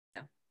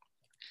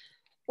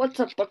What's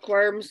up,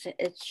 bookworms?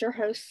 It's your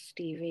host,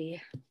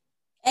 Stevie.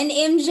 And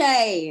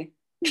MJ,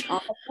 I'm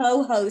a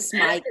co-host,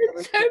 Mike.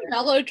 It's so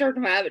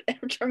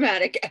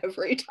melodramatic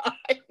every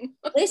time.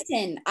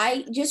 Listen,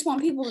 I just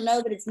want people to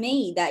know that it's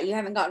me, that you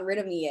haven't gotten rid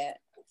of me yet.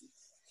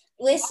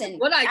 Listen,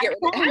 When I get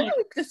rid of how do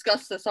we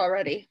discuss this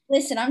already?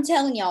 Listen, I'm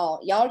telling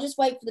y'all just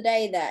wait for the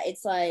day that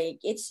it's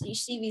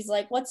Stevie's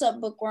like, "What's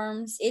up,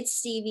 bookworms? It's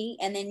Stevie,"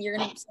 and then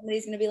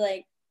somebody's gonna be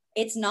like,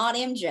 "It's not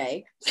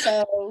MJ."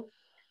 So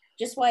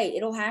just wait,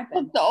 it'll happen.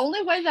 Well, the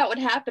only way that would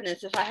happen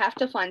is if I have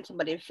to find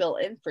somebody to fill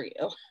in for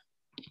you.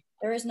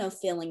 There is no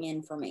filling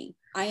in for me.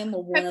 I am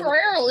a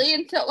temporarily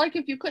until, like,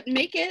 if you couldn't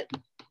make it.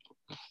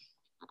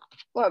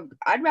 Well,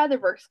 I'd rather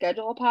work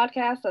schedule a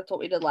podcast. That's what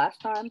we did last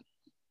time.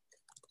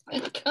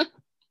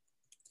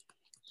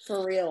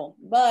 For real.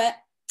 But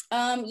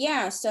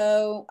yeah,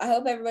 so I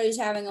hope everybody's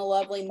having a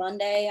lovely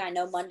Monday. I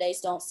know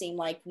Mondays don't seem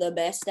like the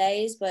best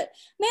days, but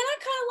man, I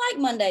kind of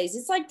like Mondays.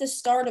 It's like the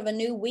start of a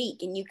new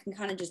week and you can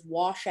kind of just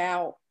wash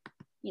out,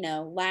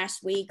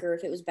 last week or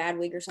if it was a bad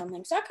week or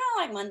something. So I kind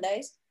of like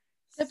Mondays.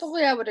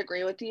 Typically, I would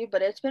agree with you,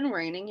 but it's been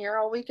raining here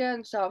all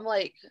weekend, so I'm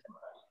like,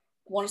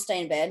 want to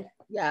stay in bed?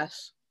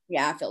 Yes.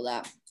 Yeah, I feel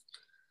that.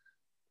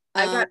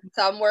 I got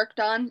some work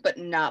done, but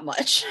not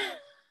much.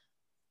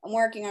 I'm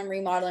working on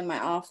remodeling my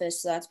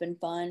office, so that's been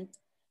fun.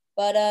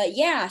 But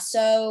yeah,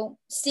 so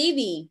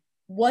Stevie,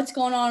 what's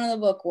going on in the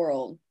book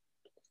world?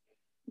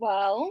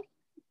 Well,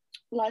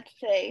 let's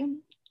see.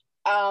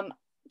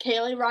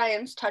 Kaylee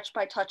Ryan's Touch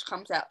by Touch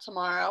comes out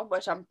tomorrow,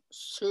 which I'm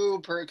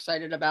super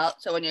excited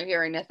about. So when you're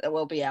hearing this, it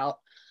will be out.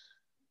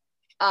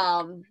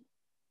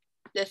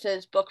 This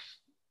is book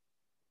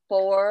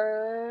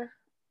 4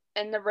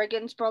 in the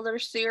Riggins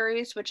Brothers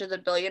series, which is a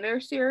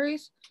billionaire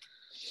series.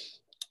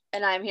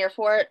 And I'm here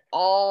for it.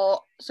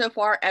 All so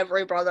far,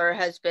 every brother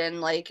has been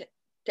like,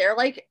 they're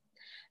like,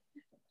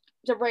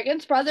 the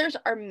Riggins brothers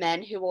are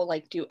men who will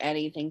like do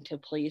anything to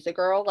please a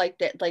girl. Like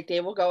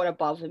they will go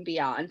above and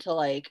beyond to,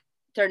 like,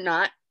 they're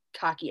not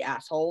cocky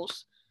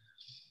assholes.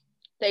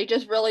 They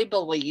just really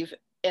believe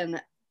in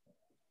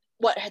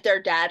what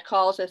their dad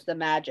calls as the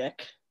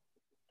magic.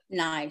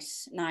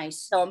 Nice.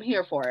 So I'm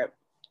here for it.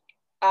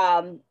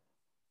 All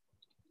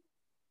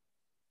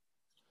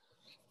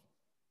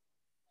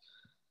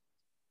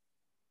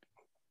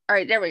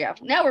right, there we go.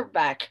 Now we're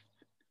back.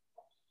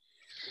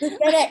 The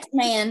FedEx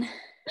man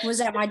was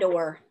at my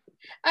door.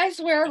 I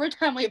swear every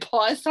time we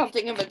pause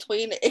something in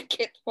between, it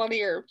gets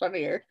funnier and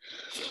funnier.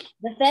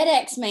 The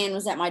FedEx man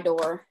was at my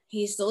door.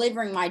 He's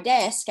delivering my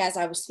desk as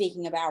I was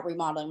speaking about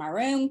remodeling my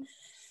room.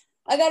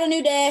 I got a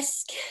new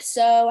desk,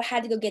 so I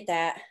had to go get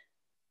that.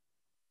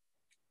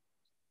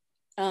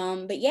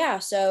 But yeah,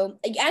 so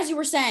as you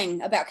were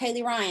saying about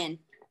Kaylee Ryan.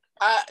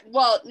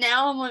 Well,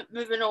 now I'm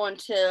moving on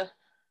to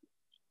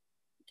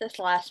this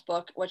last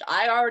book, which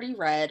I already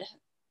read,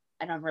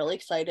 and I'm really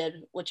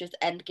excited, which is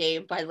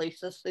Endgame by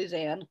Lisa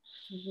Suzanne.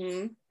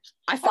 Mm-hmm.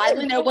 I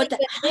finally know what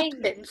that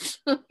happens.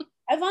 I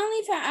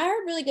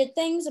heard really good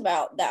things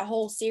about that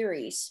whole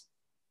series.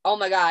 Oh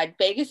my God,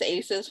 Vegas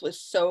Aces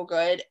was so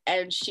good,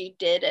 and she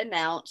did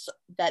announce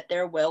that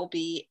there will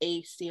be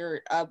a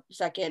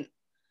second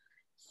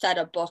set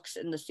of books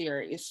in the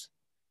series.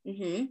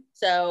 Mm-hmm.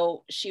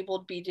 So she will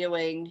be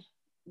doing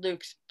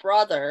Luke's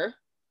brother,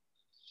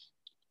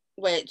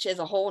 which is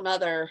a whole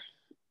nother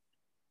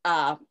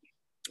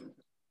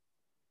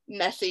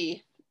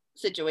messy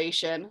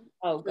situation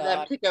for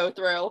them to go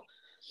through.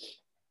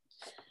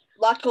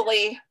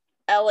 Luckily,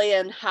 Ellie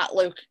and Hot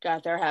Luke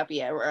got their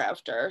happy ever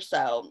after.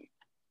 So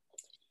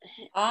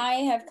I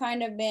have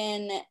kind of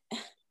been,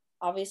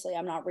 obviously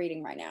I'm not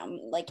reading right now. I'm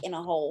like in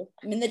a hole.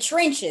 I'm in the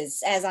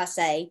trenches, as I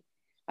say.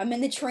 I'm in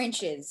the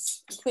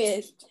trenches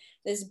with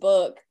this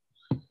book.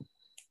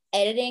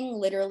 Editing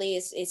literally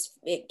is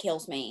it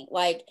kills me.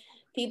 Like,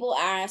 people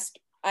ask,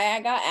 I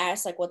got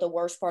asked like what the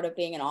worst part of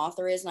being an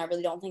author is, and I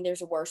really don't think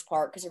there's a worst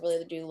part because I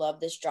really do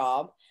love this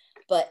job.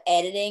 But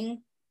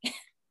editing,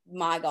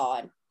 my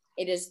God,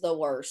 it is the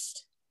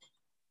worst.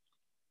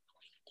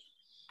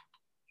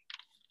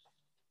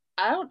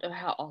 I don't know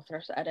how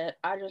authors edit.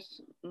 I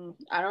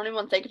don't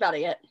even think about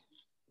it yet.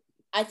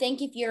 I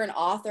think if you're an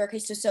author, okay,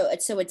 so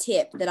a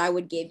tip that I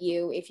would give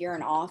you if you're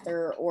an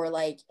author or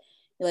like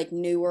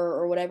newer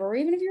or whatever, or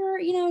even if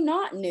you're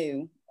not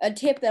new, a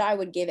tip that I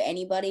would give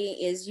anybody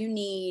is you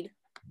need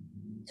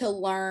to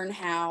learn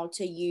how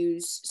to you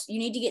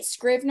need to get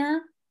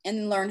Scrivener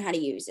and learn how to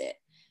use it.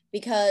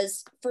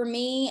 Because for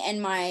me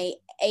and my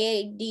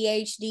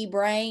ADHD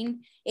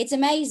brain, it's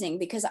amazing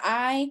because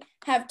I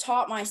have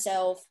taught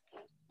myself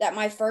that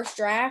my first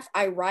draft,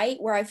 I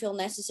write where I feel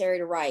necessary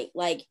to write.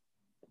 Like,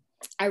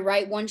 I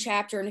write one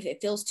chapter, and if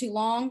it feels too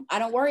long, I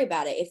don't worry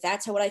about it. If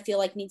that's what I feel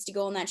like needs to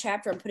go in that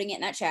chapter, I'm putting it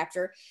in that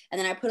chapter. And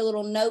then I put a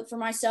little note for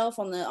myself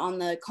on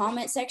the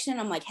comment section.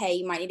 I'm like, hey,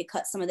 you might need to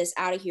cut some of this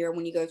out of here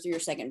when you go through your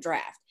second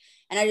draft.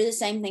 And I do the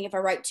same thing if I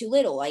write too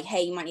little, like,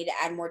 hey, you might need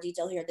to add more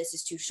detail here. This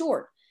is too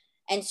short.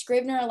 And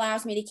Scrivener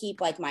allows me to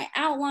keep like my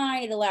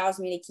outline. It allows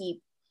me to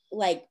keep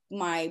like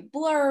my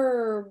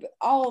blurb,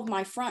 all of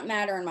my front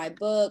matter in my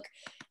book.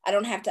 I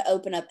don't have to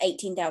open up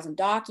 18,000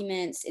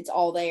 documents. It's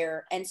all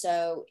there. And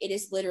so it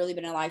has literally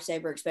been a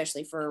lifesaver,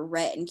 especially for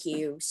Rhett and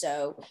Q.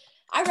 So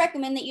I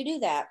recommend that you do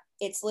that.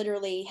 It's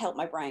literally helped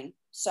my brain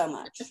so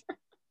much.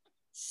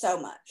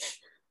 So much.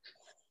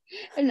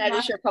 And that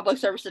is your public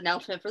service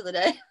announcement for the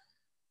day.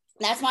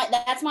 That's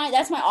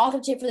my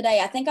author tip for the day.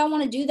 I think I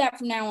want to do that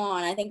from now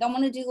on. I think I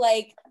want to do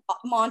like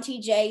Monty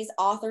J's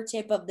author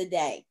tip of the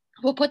day.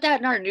 We'll put that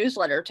in our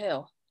newsletter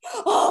too.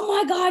 Oh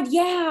my God,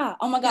 yeah.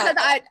 Oh my God.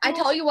 Because I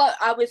tell you what,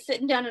 I was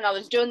sitting down and I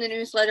was doing the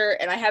newsletter,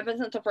 and I haven't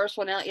sent the first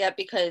one out yet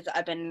because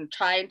I've been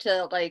trying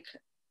to like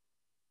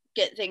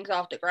get things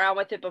off the ground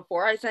with it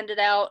before I send it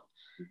out.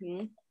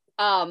 Mm-hmm.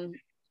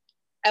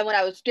 And when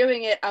I was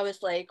doing it, I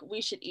was like, we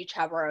should each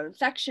have our own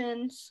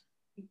sections.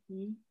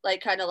 Mm-hmm.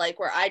 Like kind of like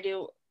where I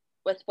do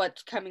with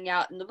what's coming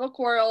out in the book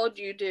world,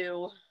 you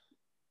do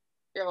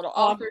your little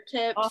author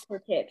tips.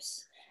 Author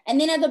tips. And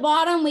then at the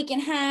bottom, we can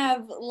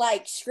have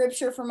like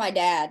scripture for my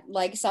dad,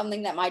 like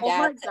something that my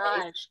dad says. Oh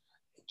my gosh.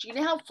 Do you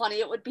know how funny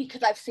it would be?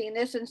 Because I've seen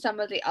this in some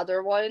of the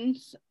other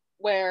ones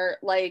where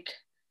like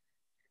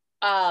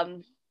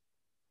one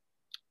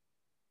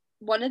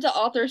of the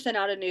authors sent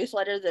out a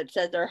newsletter that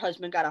said their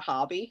husband got a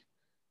hobby.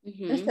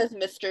 Mm-hmm. It says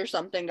Mr.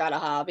 Something got a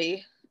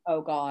hobby.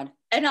 Oh God.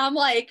 And I'm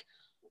like,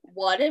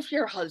 what if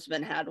your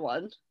husband had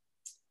one?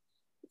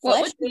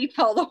 What would we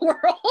tell the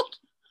world?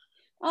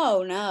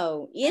 Oh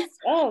no. It's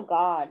oh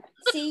God.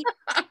 See,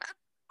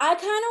 I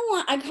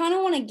kind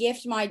of want to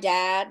gift my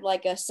dad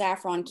like a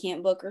Saffron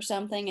Kent book or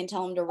something and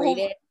tell him to read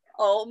it.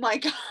 Oh my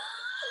God.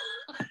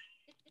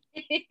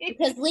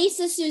 Because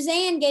Lisa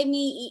Suzanne gave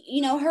me,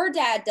 you know, her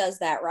dad does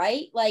that,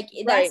 right? Like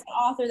that's the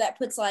author that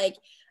puts like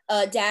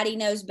Daddy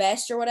Knows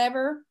Best or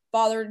whatever.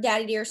 Father,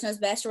 Daddy Dearest Knows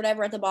Best or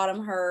whatever at the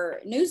bottom of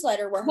her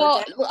newsletter where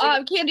her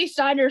dad Candy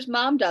Steiner's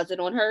mom does it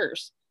on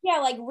hers. Yeah,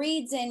 like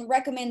reads and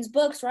recommends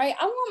books, right?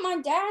 I want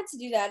my dad to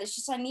do that. It's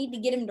just I need to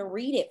get him to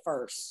read it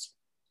first.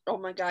 Oh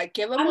my God,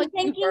 give him I'm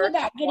thinking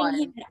about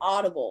getting him an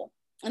Audible.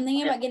 I'm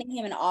thinking about getting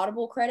him an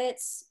Audible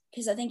credits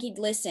because I think he'd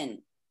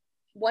listen.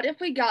 What if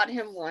we got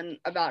him one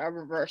about a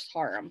reverse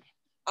harem?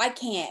 I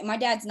can't. My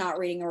dad's not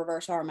reading a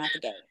reverse harem at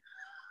the gate.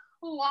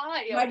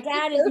 Why? My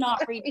dad is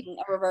not reading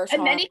a reverse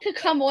harem. And then he could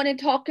come on and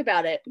talk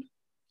about it.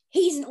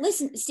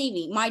 Listen,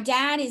 Stevie, my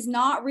dad is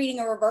not reading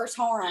a reverse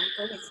harem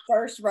for his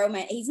first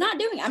romance.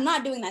 I'm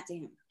not doing that to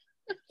him.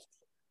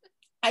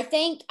 I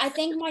think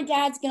my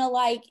dad's gonna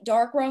like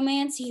dark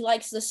romance. He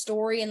likes the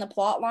story and the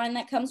plot line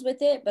that comes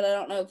with it, but I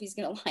don't know if he's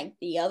gonna like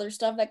the other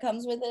stuff that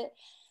comes with it.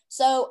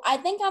 So I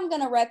think I'm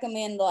gonna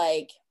recommend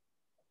like,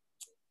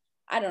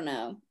 I don't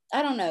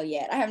know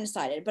yet. I haven't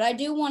decided, but I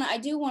do want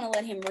to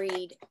let him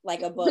read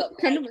like a book,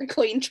 kind of a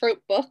clean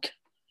trope book.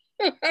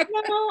 No, I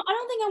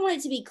don't think I want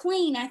it to be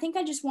clean. I think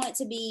I just want it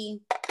to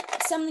be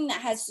something that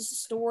has just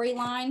a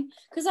storyline.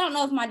 Because I don't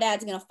know if my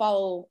dad's gonna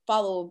follow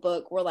a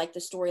book where like the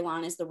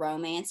storyline is the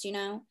romance, you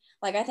know.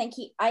 Like I think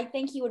he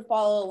would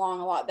follow along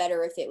a lot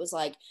better if it was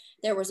like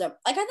there was a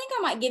like I think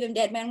I might give him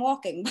Dead Man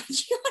Walking.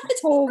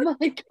 Oh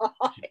my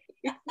God.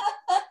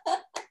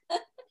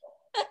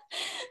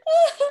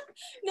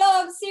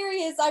 No, I'm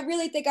serious. I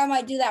really think I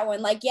might do that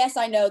one. Like, yes,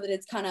 I know that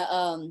it's kind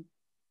of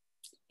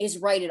is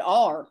rated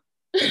R.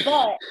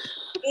 But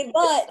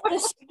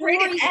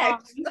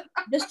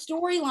the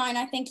storyline,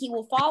 I think he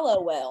will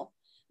follow well,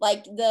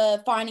 like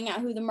the finding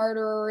out who the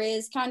murderer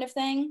is kind of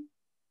thing.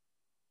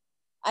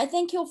 I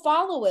think he'll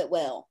follow it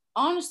well.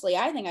 Honestly,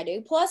 I think I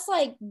do. Plus,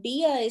 like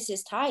Bia is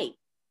his type,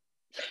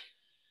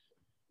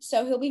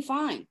 so he'll be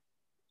fine.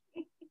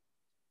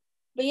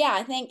 But yeah,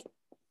 I think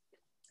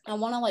I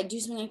want to like do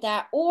something like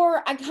that,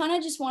 or I kind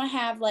of just want to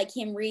have like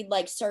him read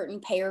like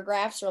certain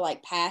paragraphs or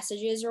like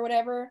passages or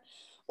whatever.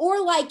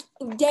 Or like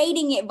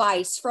dating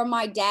advice from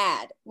my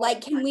dad.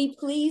 Like, can we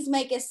please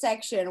make a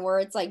section where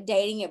it's like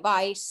dating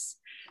advice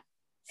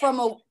from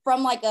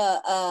like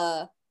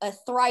a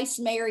thrice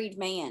married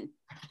man?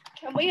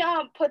 Can we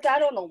put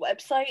that on the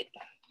website,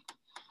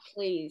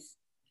 please?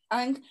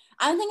 I think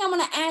I'm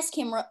gonna ask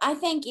him. I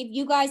think if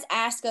you guys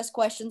ask us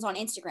questions on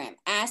Instagram,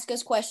 ask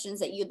us questions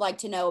that you'd like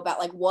to know about,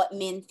 like what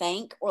men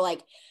think, or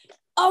like,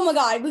 oh my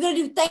God, we're gonna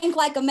do think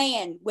like a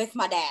man with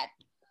my dad.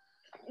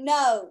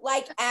 No,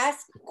 like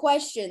ask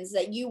questions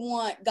that you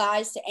want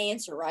guys to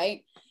answer,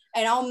 right?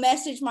 And I'll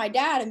message my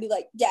dad and be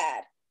like,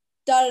 Dad,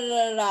 da da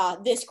da da,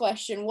 this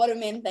question, what do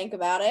men think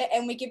about it?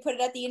 And we can put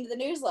it at the end of the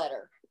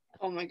newsletter.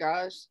 Oh my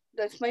gosh,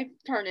 this might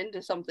turn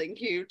into something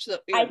huge.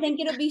 I think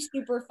it'll be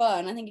super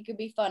fun. I think it could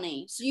be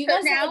funny. So you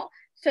guys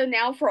so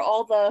now for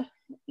all the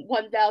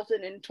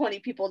 1,020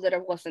 people that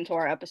have listened to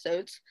our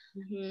episodes,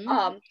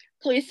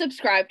 please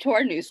subscribe to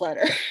our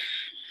newsletter.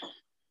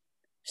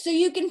 So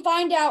you can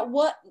find out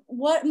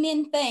what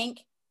men think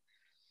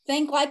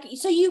like,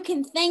 so you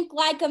can think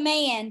like a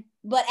man,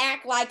 but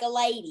act like a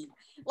lady.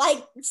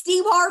 Like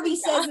Steve Harvey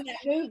says in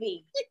that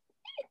movie.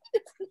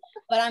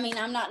 But I mean,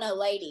 I'm not no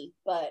lady,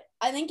 but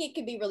I think it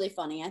could be really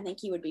funny. I think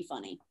he would be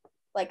funny.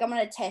 Like, I'm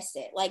going to test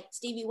it. Like,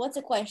 Stevie, what's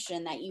a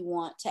question that you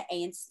want to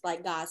answer,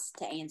 like guys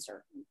to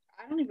answer?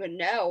 I don't even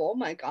know. Oh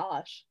my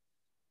gosh.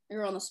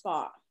 You're on the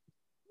spot.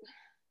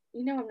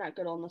 You know I'm not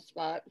good on the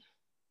spot.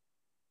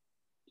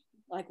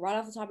 Like right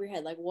off the top of your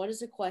head, like what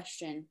is a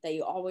question that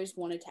you always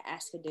wanted to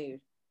ask a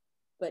dude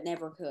but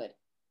never could?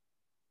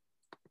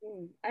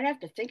 I'd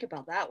have to think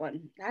about that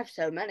one. I have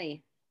so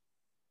many.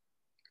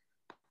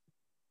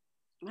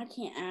 I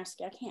can't ask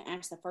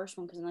the first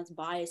one because that's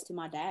biased to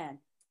my dad.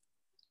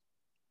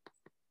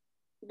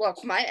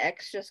 Look, my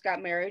ex just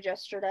got married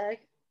yesterday.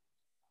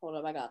 Hold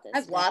up, I got this. I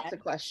have lots of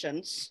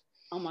questions.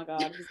 Oh my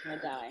god, he's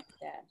gonna die.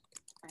 Dad,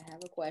 I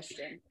have a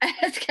question. I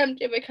asked him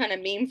what kind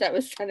of memes I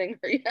was sending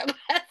her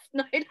last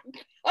night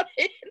about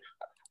it.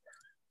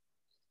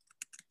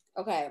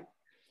 Okay.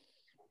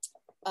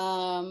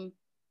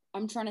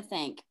 I'm trying to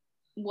think.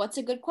 What's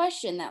a good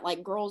question that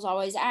like girls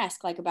always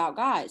ask like about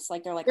guys?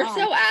 Like they're like, we're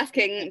still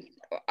asking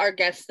our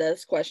guests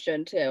this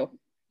question too.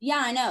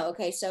 Yeah, I know.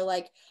 Okay, so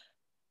like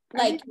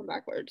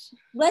backwards.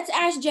 Let's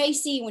ask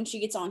J.C. when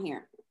she gets on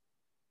here.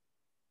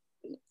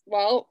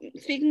 Well,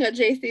 speaking of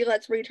J.C.,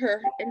 let's read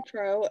her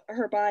intro,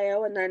 her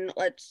bio, and then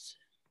let's.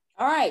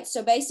 All right,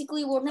 so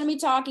basically we're going to be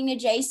talking to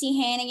J.C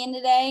Hannigan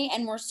today,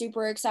 and we're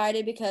super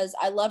excited because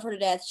I love her to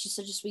death. She's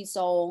such a sweet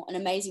soul, an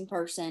amazing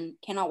person.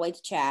 Cannot wait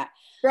to chat.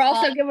 We're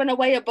also giving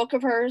away a book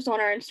of hers on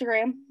our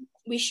Instagram.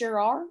 We sure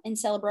are, in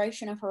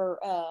celebration of her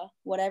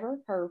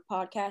her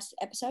podcast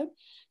episode.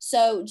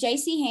 So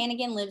J.C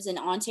Hannigan lives in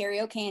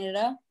Ontario,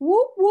 Canada.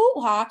 Whoop, whoop,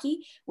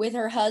 hockey, with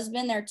her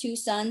husband, their 2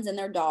 sons, and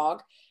their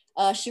dog.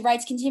 She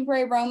writes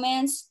contemporary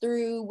romance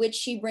through which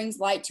she brings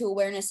light to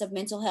awareness of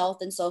mental health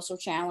and social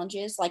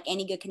challenges. Like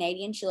any good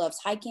Canadian, she loves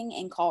hiking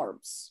and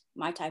carbs.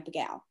 My type of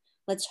gal.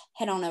 Let's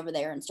head on over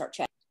there and start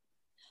chatting.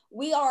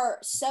 We are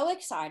so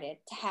excited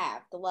to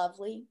have the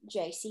lovely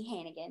J.C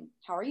Hannigan.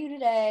 How are you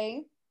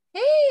today?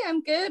 Hey,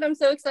 I'm good. I'm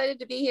so excited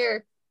to be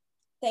here.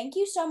 Thank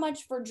you so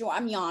much for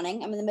I'm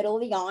yawning. I'm in the middle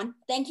of a yawn.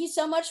 Thank you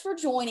so much for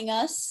joining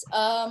us.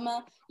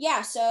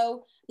 Yeah,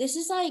 so this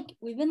is like,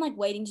 we've been like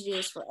waiting to do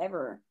this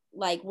forever.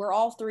 Like we're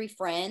all 3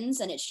 friends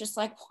and it's just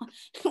like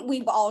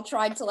we've all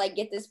tried to like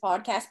get this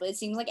podcast, but it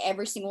seems like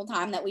every single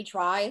time that we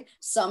try,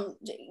 some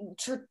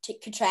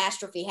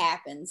catastrophe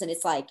happens and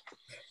it's like,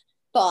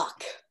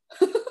 fuck.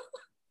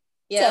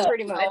 Yeah, so,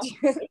 pretty much.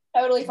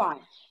 Totally fine.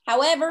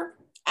 However,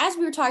 as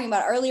we were talking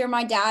about earlier,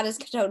 my dad is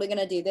totally going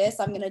to do this.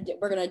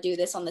 We're going to do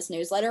this on this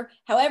newsletter.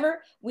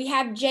 However, we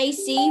have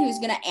JC who's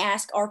going to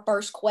ask our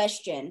first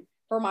question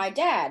for my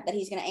dad that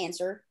he's going to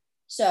answer.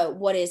 So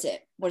what is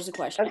it? What is the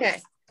question?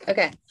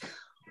 Okay.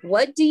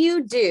 What do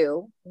you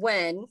do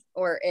when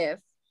or if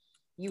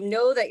you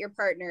know that your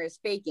partner is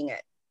faking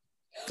it?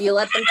 Do you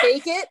let them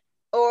fake it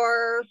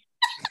or...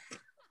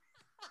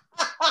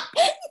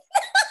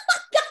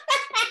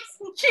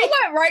 She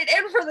went right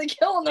in for the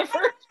kill in the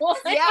first one.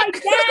 Yeah. My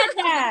dad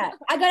that.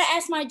 I gotta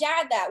ask my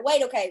dad that.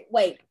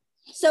 Wait.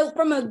 So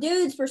from a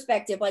dude's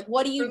perspective, like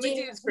what do you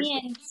do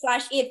when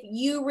 / if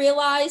you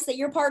realize that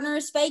your partner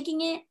is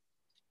faking it?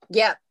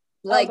 Yeah.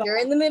 Like you're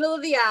in the middle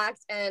of the act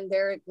and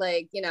they're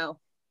like, you know.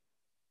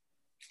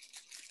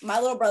 My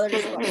little brother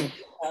just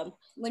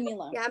leave me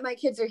alone. Yeah, my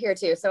kids are here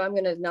too, so I'm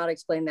gonna not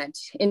explain that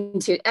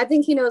I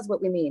think he knows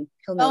what we mean.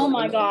 Oh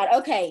my god.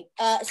 Okay.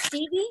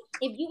 Stevie,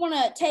 if you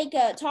want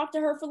to talk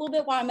to her for a little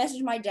bit while I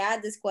message my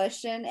dad this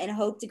question and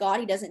hope to God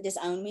he doesn't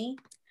disown me.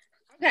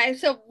 Okay,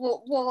 so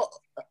we'll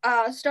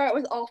start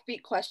with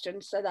offbeat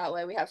questions so that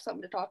way we have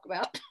something to talk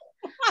about.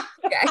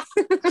 Okay.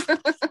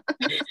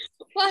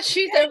 Well,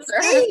 she's over.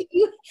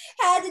 You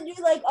had to do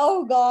like,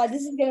 oh god,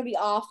 this is gonna be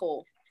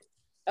awful.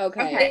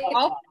 Okay.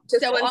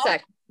 Just one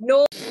sec.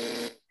 No.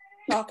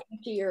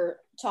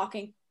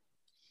 Talking.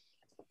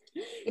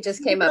 It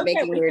just came up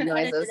making weird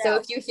noises. So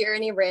if you hear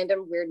any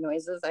random weird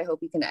noises, I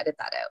hope you can edit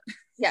that out.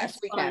 Yes,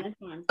 we can.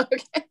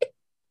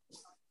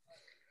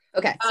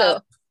 Okay. So.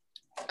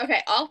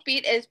 Okay.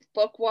 Offbeat is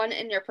book 1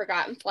 in your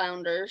Forgotten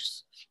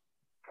Flounders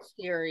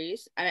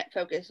series, and it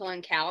focuses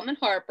on Callum and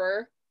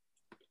Harper.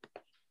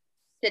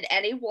 Did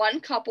any one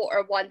couple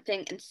or one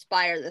thing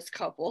inspire this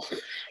couple?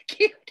 Can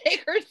you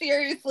take her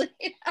seriously?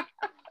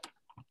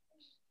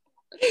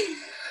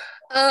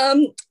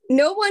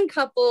 No one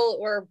couple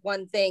or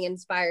one thing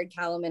inspired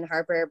Callum and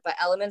Harper, but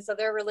elements of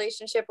their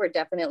relationship were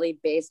definitely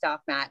based off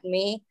Matt and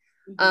me.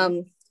 Mm-hmm.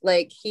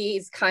 Like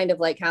he's kind of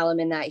like Callum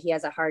in that he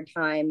has a hard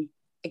time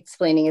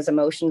explaining his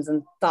emotions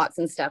and thoughts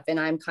and stuff. And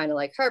I'm kind of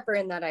like Harper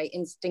in that I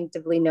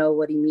instinctively know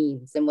what he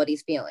means and what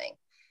he's feeling,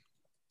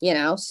 you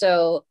know?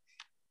 So,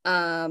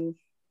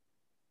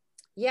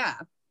 yeah,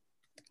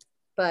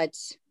 but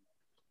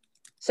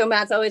so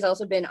Matt's always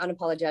also been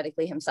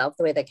unapologetically himself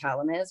the way that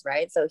Callum is,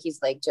 right? So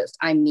he's like, just,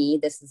 I'm me.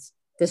 This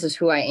is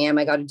who I am.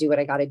 I got to do what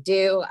I got to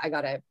do. I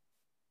got to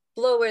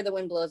blow where the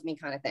wind blows me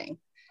kind of thing.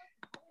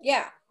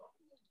 Yeah.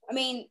 I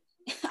mean,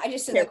 I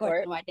just said that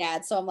question to my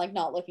dad, so I'm like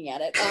not looking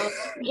at it.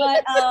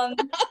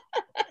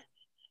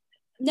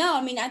 No,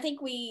 I mean, I think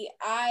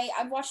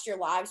I've watched your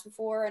lives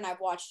before and I've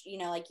watched, you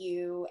know, like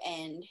you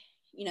and,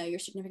 you know, your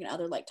significant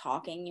other like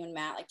talking, you and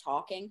Matt like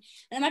talking,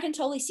 and I can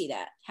totally see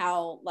that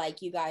how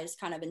like you guys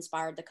kind of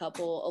inspired the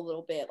couple a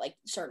little bit, like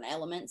certain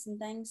elements and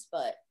things.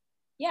 But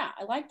yeah,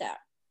 I like that.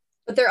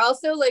 But they're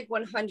also like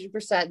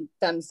 100%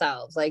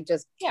 themselves, like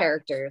just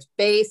characters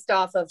based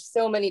off of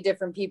so many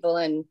different people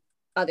and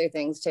other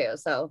things too.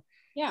 So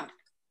yeah,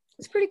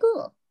 it's pretty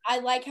cool. I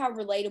like how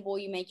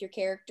relatable you make your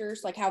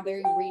characters, like how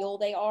very real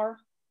they are.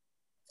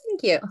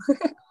 Thank you.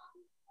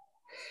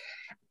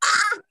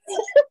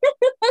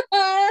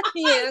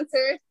 He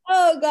answered.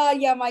 Oh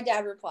God, yeah, my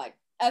dad replied.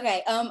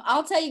 Okay,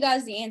 I'll tell you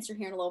guys the answer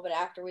here in a little bit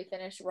after we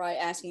finish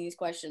asking these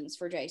questions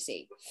for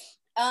JC.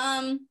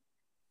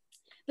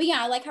 But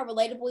yeah, I like how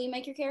relatable you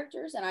make your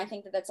characters, and I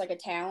think that that's like a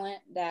talent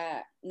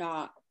that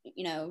not,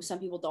 some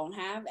people don't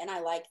have, and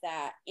I like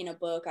that in a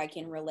book I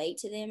can relate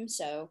to them.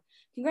 So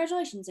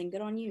congratulations and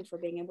good on you for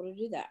being able to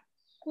do that.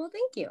 Well,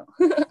 thank you.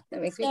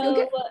 That makes me feel So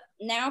good.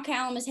 now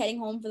Callum is heading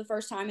home for the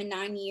first time in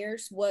 9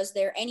 years. Was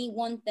there any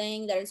one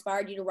thing that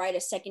inspired you to write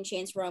a second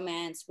chance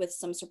romance with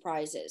some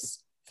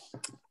surprises?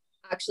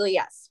 Actually,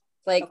 yes.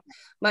 Like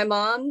my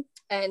mom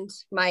and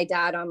my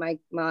dad on my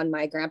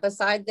grandpa's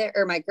side there,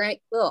 or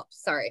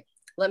sorry.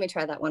 Let me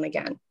try that one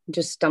again.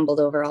 Just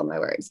stumbled over all my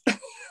words.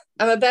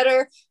 I'm a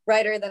better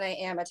writer than I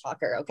am a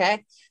talker,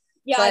 okay?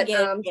 Yeah, but, I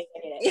get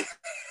it.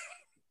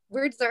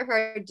 Words are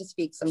hard to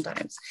speak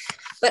sometimes.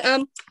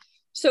 But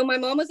so my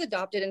mom was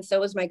adopted and so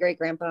was my great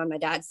grandpa on my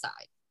dad's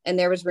side. And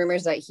there was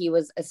rumors that he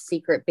was a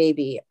secret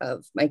baby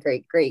of my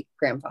great great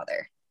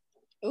grandfather.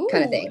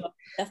 Kind of thing.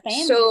 The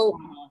family. So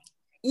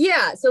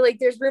yeah, so like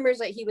there's rumors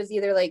that he was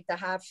either like the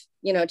half,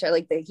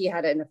 like that he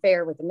had an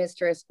affair with a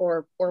mistress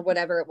or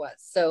whatever it was.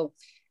 So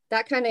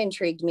that kind of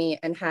intrigued me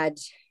and had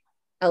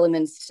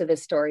elements to the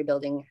story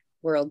building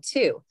world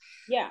too.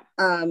 Yeah.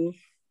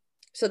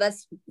 So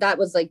that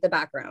was like the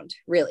background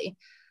really,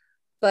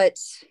 but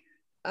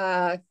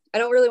I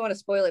don't really want to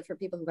spoil it for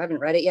people who haven't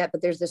read it yet,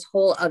 but there's this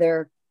whole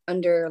other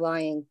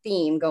underlying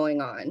theme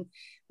going on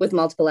with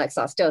multiple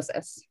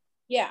exostosis.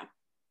 Yeah.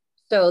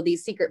 So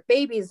these secret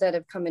babies that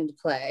have come into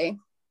play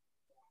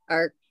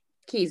are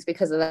keys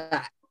because of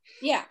that.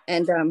 Yeah.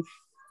 And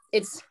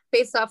it's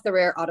based off the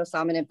rare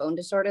autosomal bone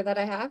disorder that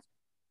I have.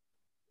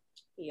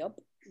 Yep.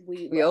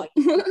 Yep.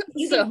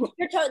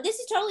 This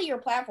is totally your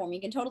platform.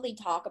 You can totally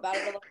talk about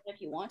it a little bit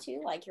if you want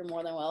to. Like, you're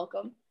more than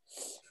welcome.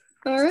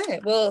 All right.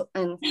 Well,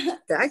 in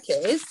that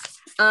case,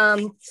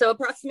 so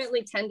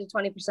approximately 10 to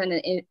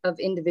 20% of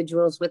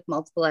individuals with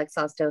multiple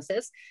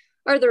exostosis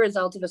are the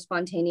result of a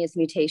spontaneous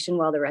mutation,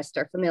 while the rest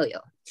are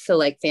familial. So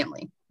like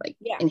family,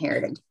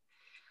 inherited.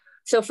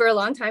 So for a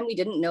long time, we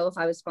didn't know if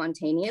I was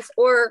spontaneous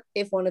or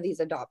if one of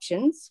these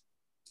adoptions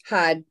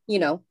had,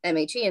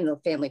 MHE in the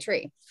family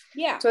tree.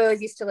 Yeah. So I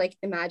always used to like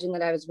imagine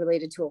that I was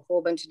related to a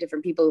whole bunch of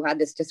different people who had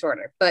this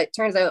disorder, but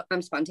turns out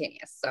I'm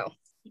spontaneous. So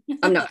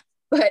I'm not,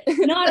 but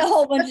not a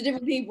whole bunch of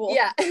different people.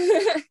 Yeah.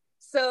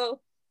 So,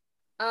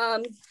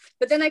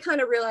 but then I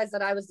kind of realized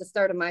that I was the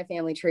start of my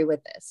family tree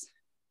with this.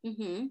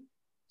 Mm-hmm.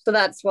 So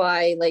that's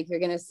why like you're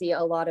going to see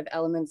a lot of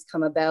elements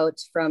come about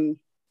from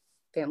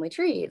family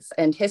trees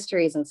and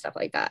histories and stuff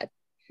like that.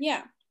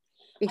 Yeah.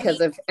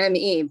 Because of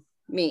me,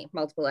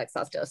 multiple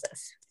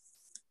exostosis.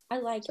 I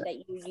like that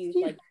you use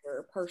like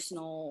your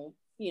personal,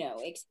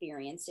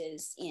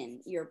 experiences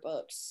in your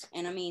books.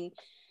 And I mean,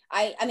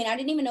 I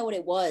didn't even know what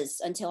it was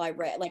until I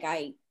read,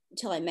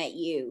 until I met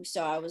you.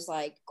 So I was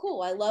like,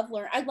 cool. I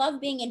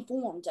love being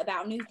informed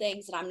about new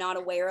things that I'm not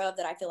aware of,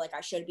 that I feel like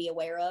I should be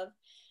aware of,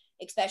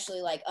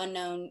 especially like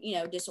unknown,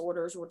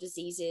 disorders or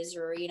diseases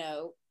or,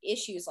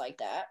 issues like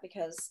that,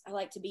 because I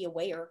like to be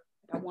aware.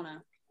 I want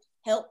to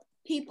help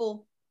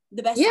people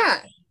the best.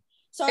 Yeah.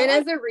 So and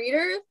as a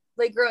reader,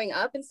 like growing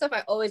up and stuff,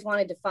 I always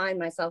wanted to find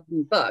myself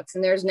in books,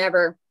 and there's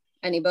never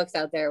any books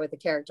out there with a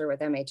character with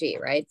MHE,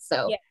 right?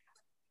 So yeah.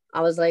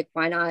 I was like,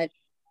 why not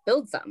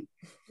build some?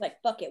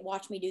 Like, fuck it,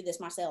 watch me do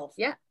this myself.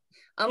 Yeah.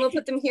 I'm gonna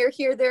put them here,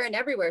 there, and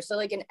everywhere. So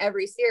like in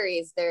every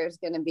series, there's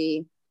gonna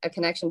be a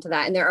connection to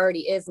that, and there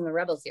already is in the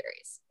Rebel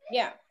series.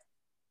 Yeah.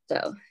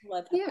 So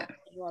love yeah.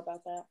 More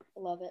about that. I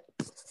love it.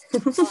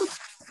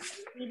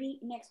 Maybe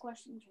next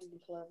question. I'm trying to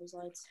pull out these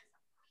lights.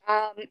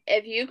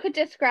 If you could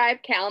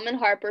describe Callum and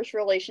Harper's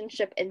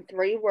relationship in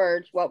 3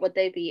 words, what would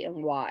they be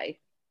and why?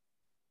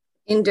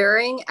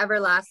 Enduring,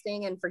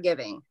 everlasting, and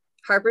forgiving.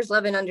 Harper's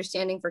love and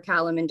understanding for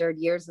Callum endured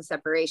years of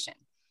separation.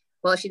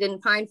 While she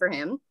didn't pine for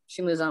him,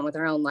 she moves on with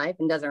her own life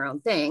and does her own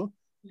thing.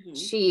 Mm-hmm.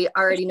 She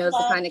already knows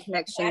the kind of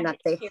connection that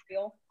they...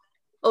 Material.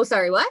 Oh,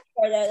 sorry, what?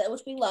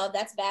 Which we love.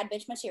 That's bad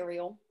bitch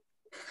material.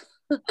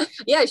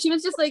 Yeah, she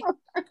was just like,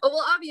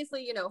 well,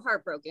 obviously,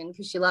 heartbroken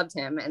because she loved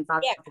him and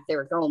thought that they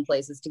were going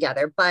places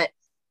together, but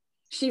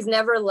she's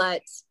never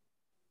let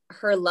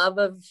her love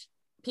of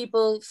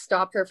people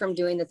stop her from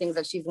doing the things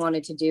that she's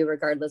wanted to do,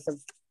 regardless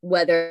of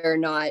whether or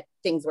not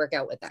things work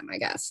out with them, I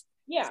guess.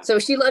 Yeah. So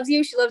she loves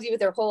you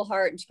with her whole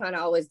heart, and she kind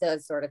of always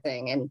does, sort of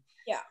thing. And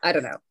yeah, I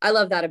don't know. I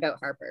love that about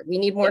Harper. We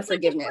need more it's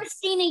forgiveness. Like a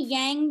Christina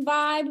Yang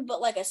vibe, but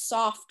like a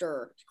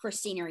softer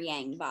Christina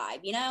Yang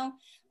vibe,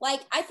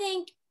 Like, I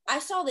think I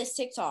saw this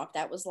TikTok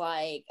that was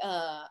like,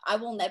 I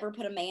will never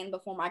put a man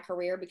before my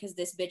career because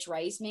this bitch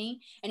raised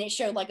me. And it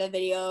showed like a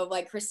video of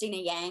like Christina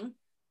Yang.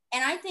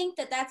 And I think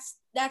that's,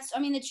 I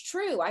mean, it's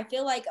true. I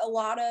feel like a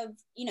lot of,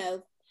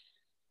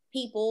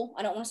 people,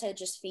 I don't want to say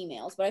just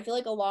females, but I feel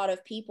like a lot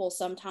of people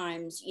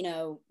sometimes, you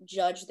know,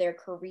 judge their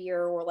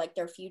career or like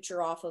their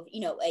future off of,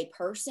 you know, a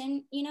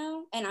person, you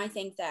know, and I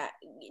think that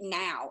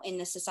now in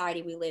the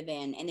society we live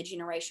in and the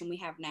generation we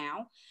have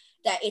now,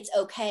 that it's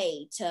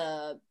okay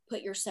to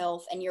put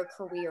yourself and your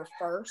career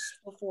first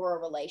before a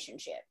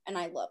relationship. And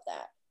I love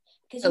that.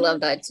 I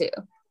love that too.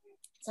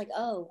 It's like,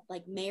 oh,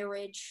 like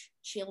marriage,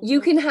 children. You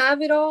can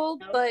have it all,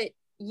 but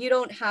you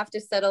don't have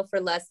to settle for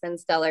less than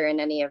stellar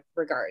in any of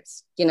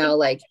regards. You know,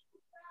 like,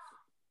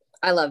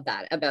 I love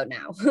that about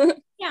now.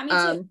 Yeah, me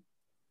too.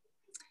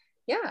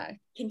 Yeah.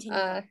 Continue.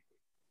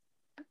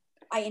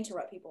 I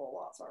interrupt people a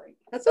lot, sorry.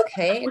 That's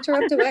okay.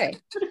 Interrupt away.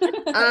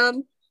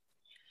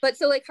 But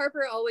so like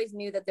Harper always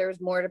knew that there was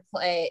more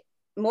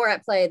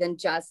at play than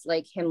just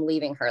like him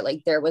leaving her.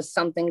 Like there was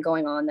something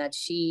going on that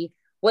she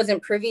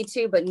wasn't privy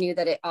to, but knew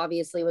that it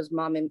obviously was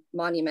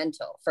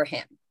monumental for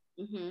him.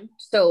 Mm-hmm.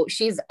 So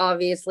she's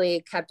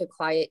obviously kept a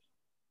quiet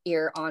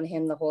ear on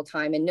him the whole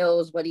time and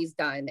knows what he's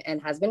done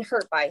and has been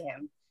hurt by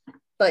him.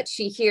 But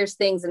she hears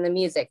things in the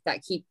music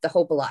that keep the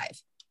hope alive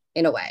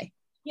in a way.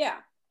 Yeah.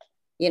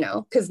 You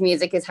know, because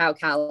music is how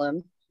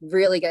Callum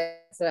really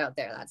gets it out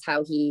there. That's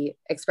how he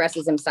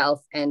expresses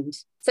himself and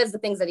says the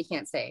things that he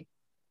can't say.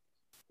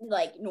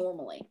 Like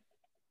normally.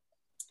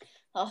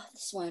 Oh,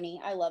 swoony.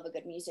 I love a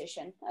good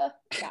musician. Oh,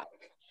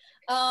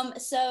 God.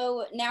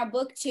 So now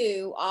book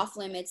 2, Off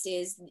Limits,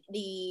 is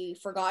the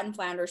Forgotten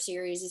Flounder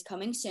series is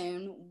coming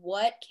soon.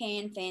 What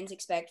can fans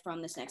expect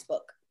from this next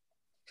book?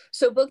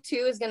 So book 2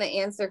 is going to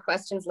answer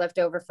questions left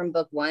over from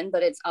book 1,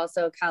 but it's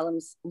also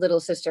Callum's little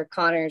sister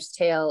Connor's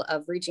tale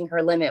of reaching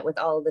her limit with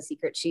all of the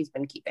secrets she's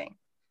been keeping.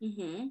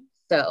 Mm-hmm.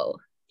 So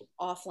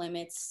Off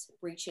Limits,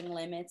 reaching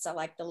limits. I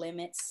like the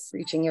limits.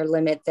 Reaching your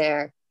limit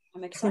there.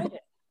 I'm excited.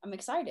 I'm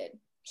excited.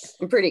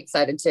 I'm pretty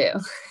excited too.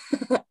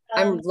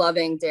 I'm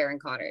loving Darren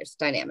Connor's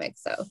dynamic.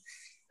 So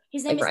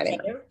his name is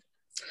Dare?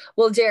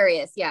 Well,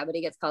 Darius, yeah, but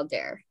he gets called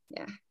Dare.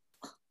 Yeah.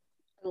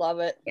 Love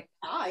it. Yeah.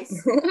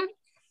 Nice.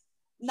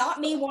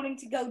 Not me wanting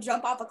to go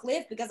jump off a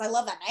cliff because I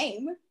love that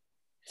name.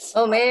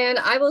 Oh man,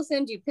 I will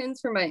send you pins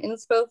for my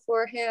inspo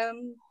for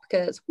him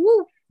because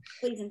woo.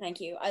 Please and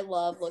thank you. I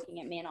love looking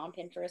at men on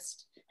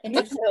Pinterest.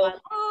 Pinterest is my life.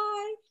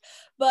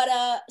 But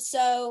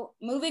so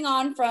moving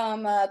on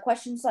from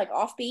questions like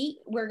offbeat,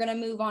 we're gonna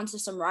move on to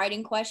some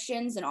writing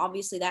questions, and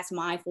obviously that's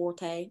my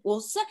forte.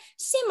 Well,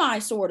 semi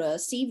sorta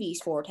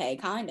CV's forte,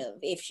 kind of.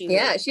 If she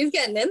would, she's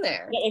getting in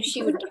there. Yeah, if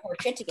she would get her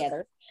shit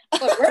together.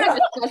 But we're not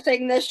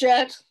discussing this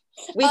yet.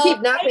 We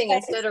keep napping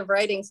instead of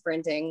writing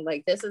sprinting.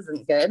 Like this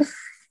isn't good.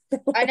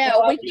 I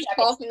know, we keep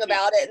talking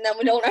about it and then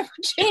we don't ever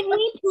do. Can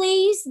we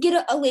please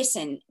get a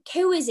listen?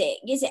 Who is it?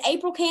 Is it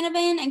April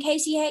Canavan and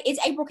Casey Hay?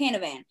 It's April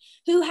Canavan,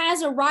 who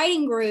has a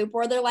writing group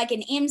where they're like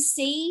an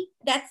MC.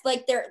 That's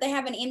like they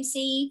have an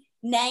MC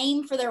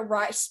name for their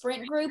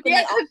sprint group. And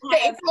yeah,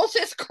 April's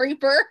this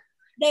creeper.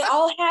 They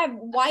all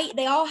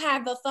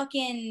have a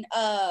fucking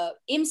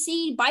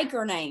MC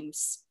biker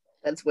names.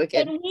 That's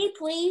wicked. Can we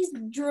please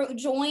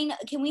join?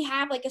 Can we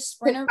have like a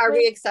sprinter? Are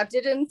we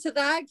accepted into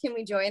that? Can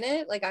we join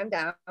it? Like I'm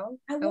down.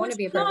 I want to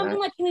be a part of that.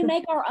 Like, can we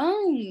make our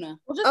own?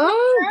 We'll just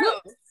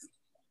make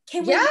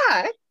can we?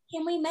 Yeah.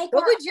 Can we make?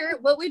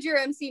 What would your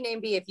MC name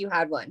be if you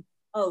had one?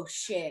 Oh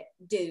shit,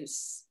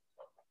 Deuce.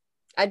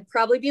 I'd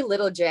probably be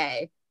Little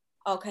J.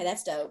 Okay,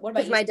 that's dope. What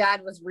about you? My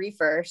dad was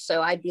Reefer,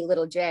 so I'd be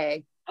Little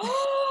J.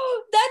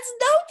 Oh, that's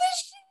dope as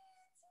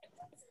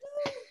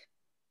shit.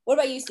 What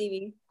about you,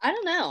 Stevie? I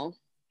don't know.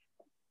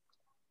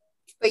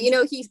 But, you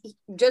know, he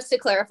just to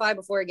clarify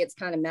before he gets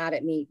kind of mad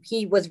at me,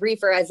 he was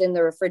Reefer as in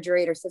the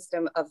refrigerator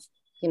system of,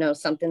 you know,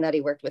 something that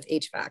he worked with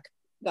HVAC.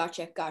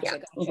 Gotcha. Yeah.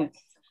 Mm-hmm.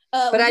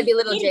 But I'd be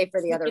Little J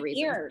for the other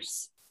reason.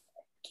 Ears.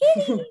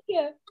 Kitty.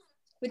 Yeah.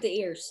 With the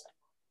ears.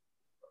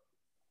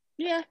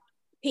 Yeah.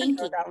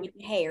 Pinky with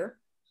the hair.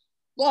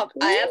 Look,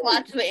 I have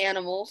lots of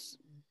animals.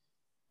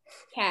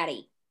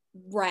 Catty.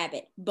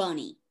 Rabbit.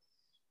 Bunny.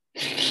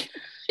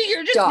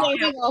 You're just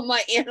naming all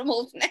my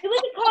animals now. We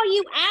could call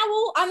you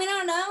Owl. I mean, I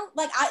don't know.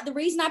 Like, the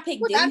reason I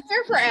picked Deuce. I'm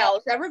here for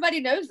owls.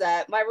 Everybody knows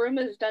that. My room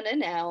is done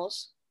in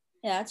owls.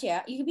 Yeah.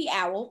 You could be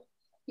Owl.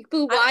 You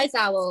could be Wise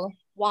Owl.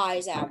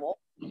 Wise Owl.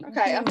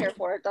 Okay, I'm here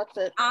for it. That's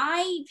it.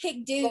 I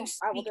picked Deuce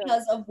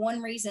because of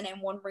one reason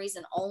and one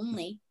reason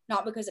only.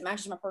 Not because it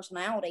matches my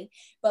personality,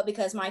 but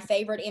because my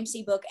favorite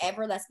MC book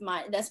ever, that's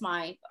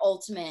my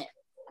ultimate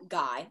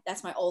guy.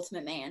 That's my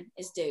ultimate man,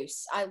 is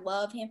Deuce. I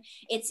love him.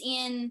 It's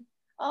in...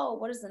 Oh,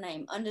 what is the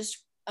name?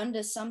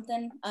 Under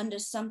something.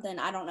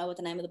 I don't know what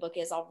the name of the book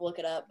is. I'll look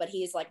it up. But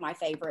he's like my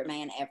favorite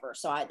man ever.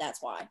 So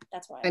that's why.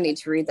 I need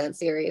to read that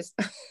series.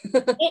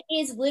 It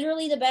is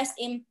literally the best.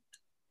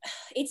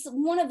 It's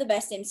one of the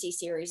best MC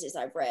series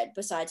I've read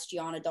besides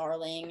Gianna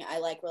Darling.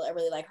 I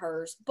really like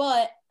hers.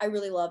 But I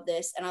really love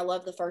this, and I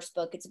love the first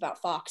book. It's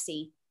about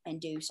Foxy and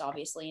Deuce,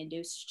 obviously, and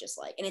Deuce is just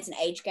like, and it's an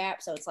age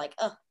gap, so it's like,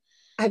 ugh.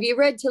 Have you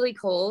read Tilly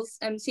Cole's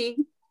MC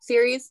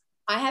series?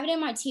 I have it in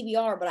my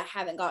TBR, but I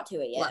haven't got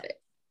to it yet.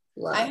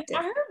 Love it.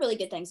 I heard really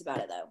good things about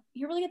it, though.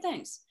 You hear really good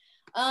things.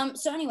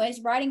 So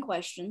anyways, writing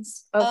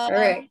questions. Oh, all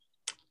right.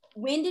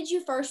 When did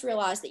you first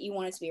realize that you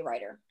wanted to be a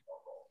writer?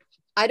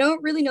 I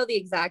don't really know the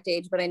exact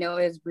age, but I know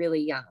I was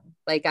really young.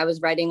 Like I was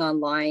writing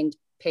on lined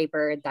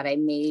paper that I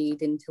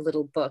made into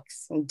little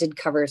books and did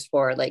covers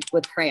for, like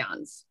with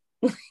crayons.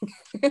 I'm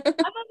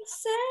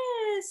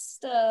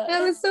obsessed.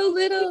 I was so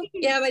little.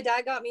 Yeah, my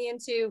dad got me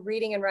into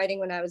reading and writing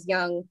when I was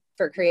young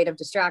for creative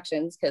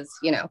distractions because,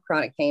 you know,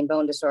 chronic pain,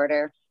 bone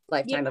disorder,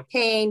 lifetime of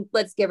pain.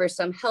 Let's give her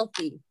some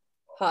healthy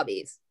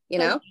hobbies, you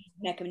know?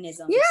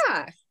 Mechanisms.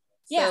 Yeah.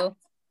 Yeah. So.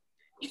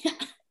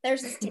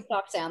 There's this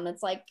TikTok sound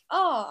that's like,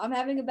 oh, I'm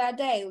having a bad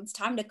day. It's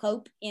time to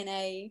cope in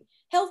a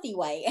healthy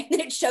way. And then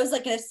it shows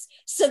like a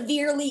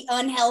severely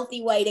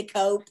unhealthy way to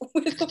cope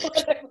with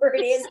whatever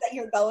it is that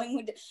you're going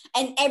with.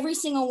 And every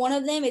single one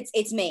of them,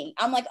 it's me.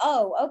 I'm like,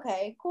 oh,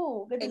 okay,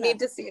 cool. Good to know. Need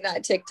to see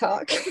that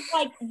TikTok. It's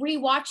like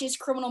rewatches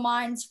Criminal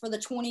Minds for the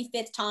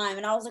 25th time.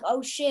 And I was like,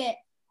 oh shit.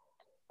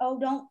 Oh,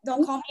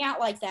 don't call me out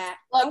like that.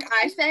 Look,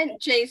 I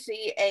sent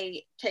JC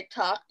a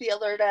TikTok the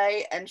other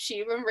day and she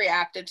even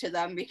reacted to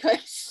them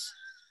because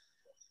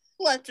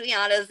let's be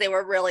honest, they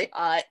were really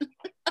hot.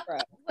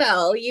 Right.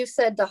 Well, you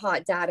said the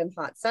hot dad and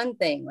hot son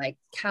thing, like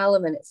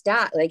Callum and his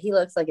dad, like he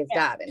looks like his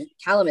dad, and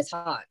Callum is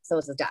hot, so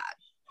is his dad.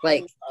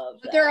 Like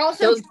they're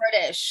also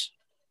British.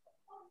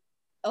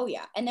 Oh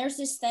yeah, and there's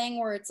this thing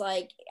where it's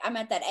like I'm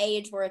at that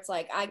age where it's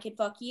like I could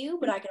fuck you,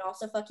 but I could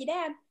also fuck your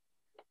dad.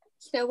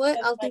 You know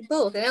what? I'll do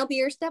both, and I'll be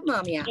your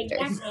stepmommy after.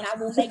 Exactly, and I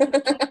will make you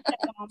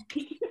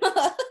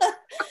stepmom.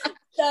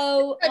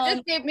 So it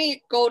just gave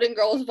me Golden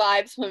Girls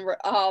vibes when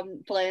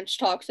Blanche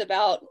talks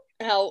about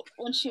how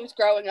when she was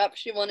growing up,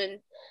 she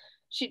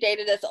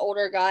dated this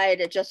older guy,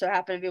 and it just so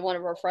happened to be one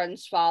of her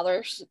friend's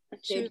fathers.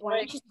 Dude,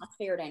 Blanche is my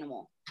spirit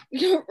animal.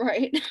 You're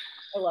right.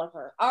 I love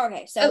her.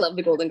 Okay, so I love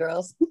the Golden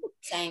Girls.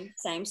 Same.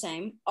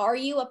 Are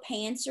you a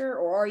pantser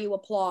or are you a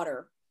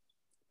plotter?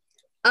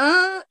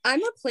 I'm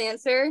a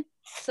plantser,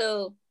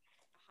 so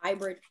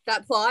hybrid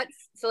that plots.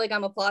 So like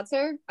I'm a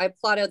plotter. I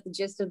plot out the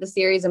gist of the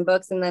series and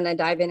books, and then I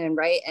dive in and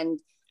write, and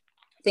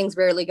things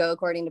rarely go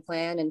according to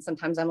plan. And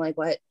sometimes I'm like,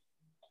 what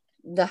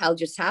the hell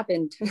just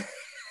happened?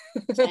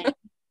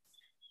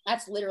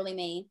 That's literally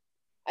me.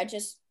 I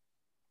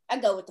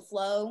go with the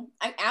flow.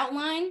 I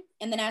outline,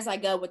 and then as I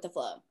go with the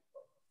flow,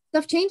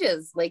 stuff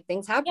changes. Like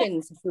things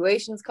happen,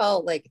 situations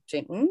call. Like,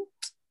 they're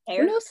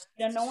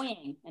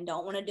annoying and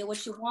don't want to do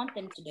what you want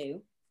them to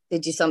do. They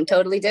do something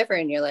totally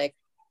different. And you're like,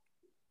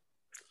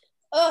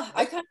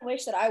 I kind of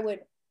wish that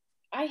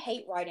I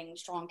hate writing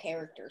strong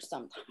characters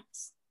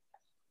sometimes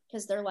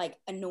because they're like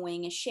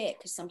annoying as shit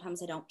because sometimes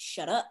they don't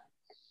shut up.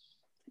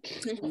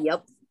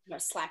 Yep. I'm gonna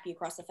slap you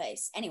across the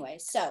face. Anyway,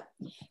 so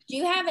do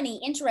you have any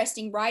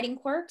interesting writing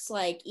quirks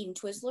like eating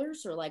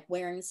Twizzlers or like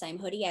wearing the same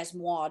hoodie as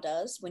Moi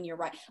does when you're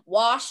right?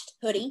 Washed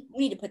hoodie.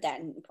 We need to put that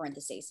in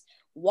parentheses.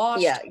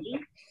 Washed hoodie.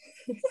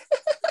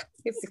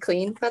 It's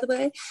clean, by the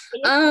way.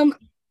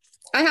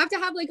 I have to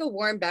have like a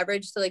warm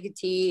beverage, so like a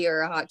tea or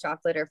a hot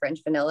chocolate or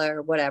French vanilla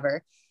or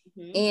whatever.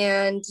 Mm-hmm.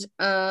 And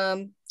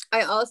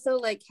I also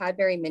like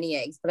Cadbury mini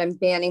eggs, but I'm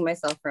banning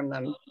myself from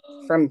them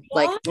from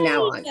like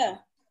now on.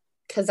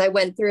 Because I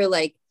went through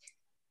like,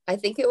 I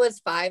think it was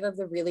 5 of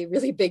the really,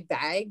 really big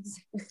bags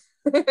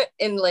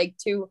in like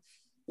 2,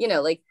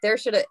 like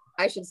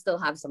I should still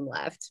have some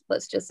left.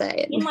 Let's just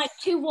say. In like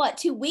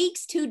 2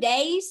 weeks, 2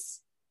 days?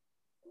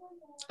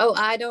 Oh,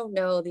 I don't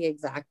know the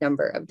exact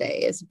number of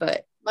days,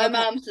 but my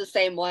mom's the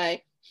same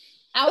way.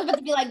 I was about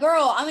to be like,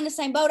 girl, I'm in the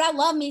same boat. I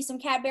love me some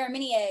Cadbury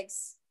mini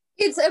eggs.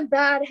 It's a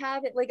bad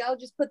habit. Like I'll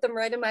just put them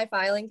right in my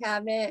filing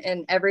cabinet,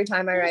 and every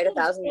time I write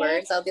 1,000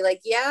 words, I'll be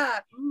like, yeah,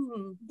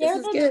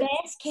 they're the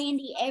best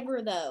candy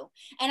ever though.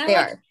 And I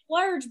like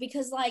splurge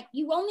because like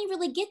you only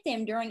really get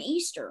them during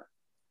Easter.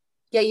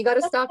 Yeah, you got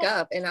to stock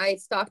up. And I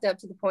stocked up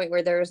to the point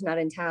where there was none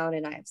in town,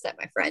 and I upset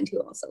my friend who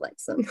also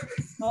likes them.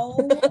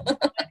 Oh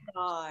my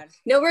God.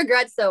 No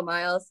regrets though,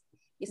 Miles.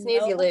 You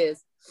snooze, you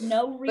lose.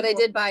 No regrets. But I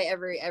did buy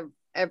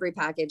every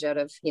package out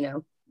of,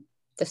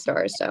 the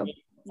stores. So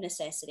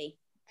necessity.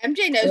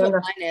 MJ knows what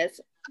mine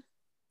is.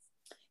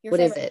 Your what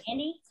favorite is it?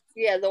 candy?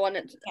 Yeah, the one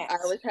that I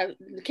always have,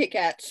 the Kit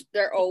Kats.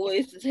 They're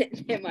always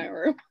in my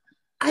room.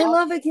 I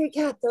love a Kit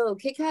Kat though.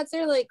 Kit Kats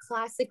are like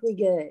classically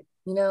good,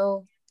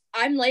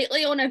 I'm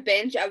lately on a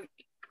binge of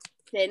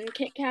thin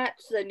Kit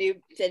Kats, the new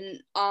thin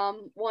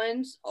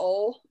ones.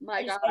 Oh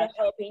my God.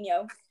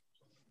 Jalapeno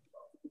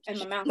in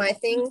my mouth.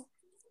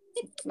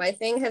 My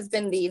thing has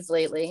been these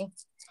lately.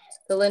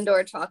 The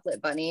Lindor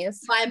chocolate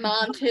bunnies. My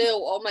mom too.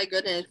 Oh my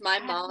goodness. My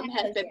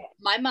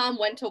mom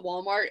went to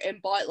Walmart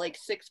and bought like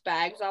 6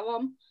 bags of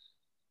them.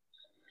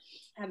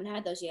 I haven't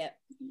had those yet.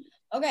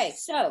 Okay,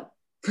 so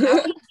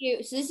so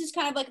this is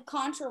kind of like a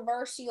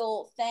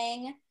controversial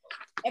thing.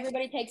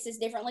 Everybody takes this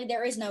differently.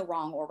 There is no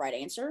wrong or right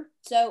answer.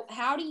 So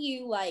how do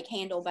you like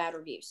handle bad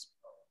reviews?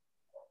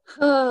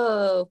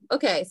 Oh,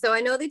 okay. So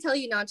I know they tell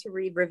you not to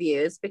read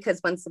reviews because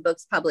once the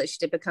book's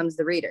published, it becomes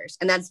the readers.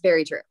 And that's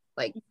very true.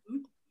 Like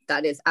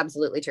that is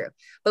absolutely true.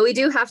 But we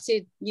do have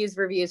to use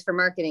reviews for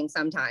marketing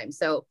sometimes.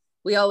 So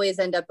we always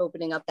end up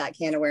opening up that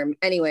can of worms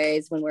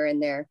anyways when we're in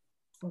there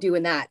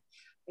doing that.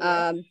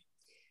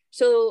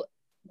 So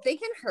they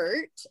can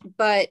hurt,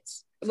 but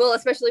well,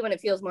 especially when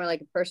it feels more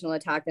like a personal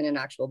attack than an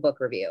actual book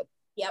review.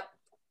 Yep.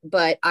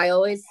 But I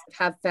always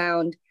have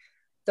found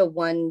the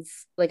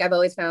ones, like I've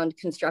always found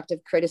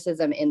constructive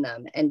criticism in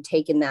them and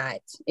taken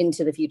that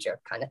into the future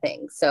kind of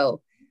thing.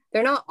 So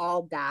they're not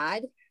all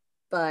bad,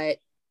 but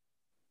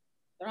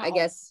I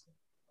guess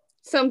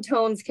some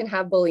tones can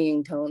have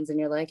bullying tones and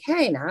you're like,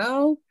 hey,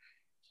 now.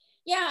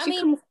 Yeah, I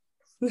mean,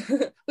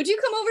 would you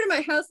come over to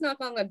my house, knock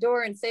on the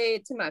door and say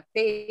it to my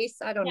face?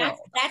 I don't know.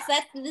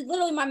 That's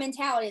literally my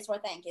mentality is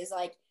what I think is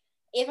like,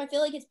 if I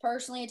feel like it's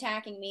personally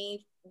attacking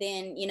me,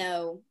 then, you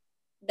know,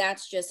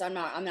 that's just, I'm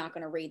not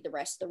going to read the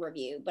rest of the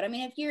review. But I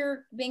mean, if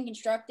you're being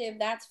constructive,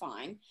 that's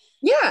fine.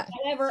 Yeah.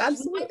 However,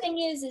 absolutely. my thing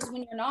is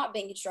when you're not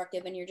being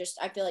constructive and you're just,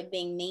 I feel like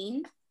being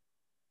mean,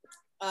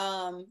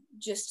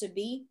 just to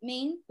be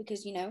mean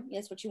because, you know,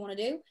 that's what you want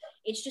to do.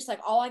 It's just like,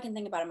 all I can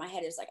think about in my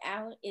head is like,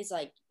 Al is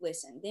like,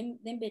 listen,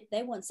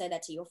 they wouldn't say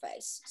that to your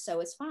face.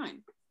 So it's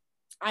fine.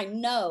 I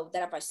know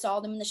that if I saw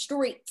them in the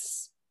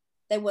streets,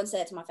 they wouldn't say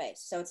that to my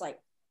face. So it's like,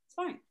 it's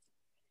fine.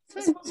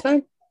 It's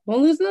fine.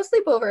 Won't lose no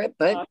sleep over it,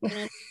 but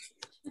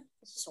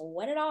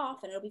sweat it off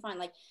and it'll be fine.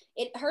 Like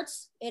it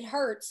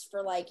hurts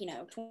for like, you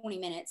know, 20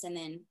 minutes and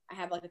then I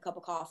have like a cup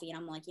of coffee and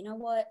I'm like, you know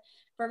what,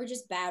 for every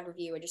just bad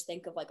review I just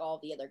think of like all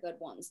the other good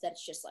ones.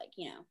 That's just like,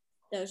 you know,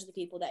 those are the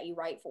people that you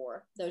write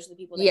for. Those are the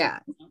people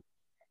that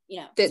you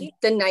know.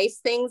 The nice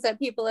things that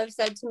people have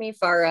said to me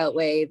far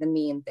outweigh the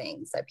mean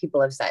things that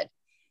people have said.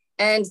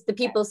 And the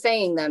people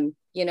saying them,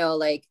 you know,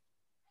 like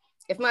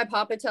if my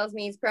papa tells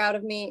me he's proud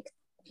of me,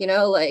 you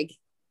know, like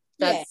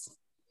that's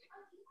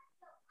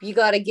you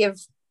got to give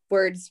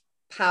words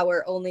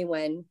power only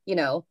when, you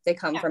know, they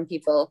come from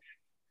people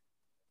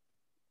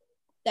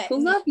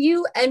who love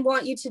you and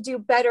want you to do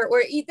better,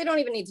 or they don't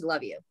even need to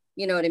love you,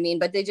 you know what I mean,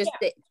 but they just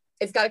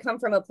it's got to come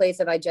from a place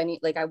of I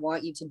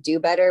want you to do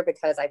better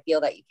because I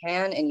feel that you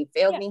can, and you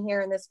failed me here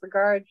in this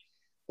regard,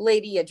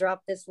 lady, you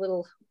dropped this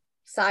little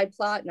side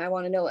plot and I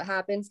want to know what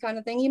happens kind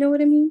of thing, you know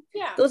what I mean?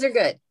 Those are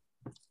good.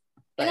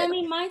 And I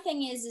mean, my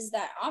thing is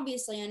that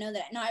obviously I know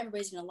that not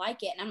everybody's going to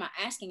like it, and I'm not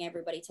asking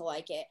everybody to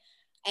like it.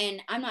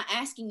 And I'm not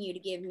asking you to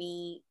give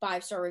me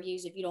 5-star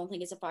reviews if you don't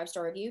think it's a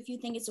 5-star review. If you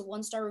think it's a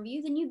 1-star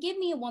review, then you give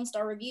me a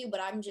 1-star review.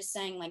 But I'm just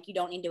saying, like, you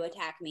don't need to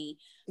attack me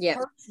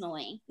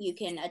personally. You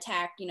can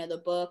attack, you know, the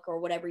book or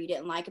whatever you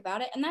didn't like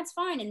about it, and that's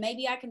fine. And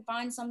maybe I can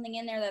find something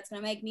in there that's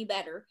going to make me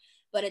better.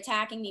 But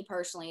attacking me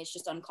personally is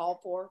just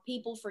uncalled for.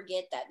 People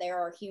forget that there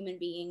are human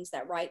beings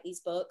that write these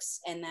books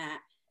and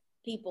that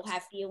people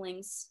have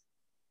feelings.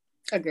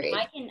 Agreed.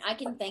 I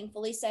can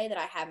thankfully say that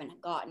I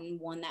haven't gotten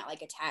one that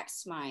like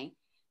attacks my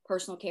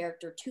personal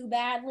character too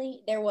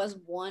badly. There was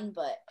one,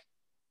 but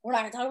we're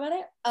not gonna talk about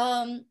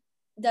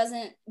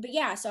it. But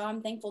yeah, so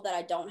I'm thankful that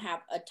I don't have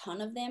a ton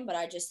of them, but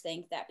I just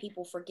think that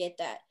people forget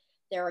that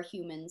there are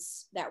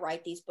humans that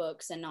write these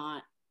books and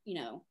not, you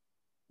know,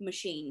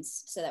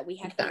 machines, so that we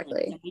have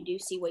feelings and we do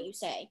see what you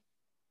say.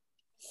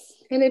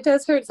 And it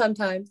does hurt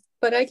sometimes,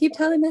 but I keep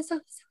telling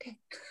myself it's okay.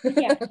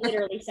 Yeah,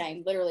 literally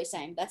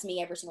same. That's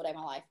me every single day of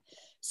my life.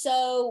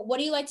 So what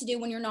do you like to do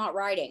when you're not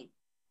writing?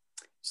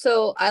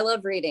 So I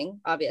love reading,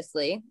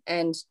 obviously,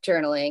 and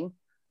journaling.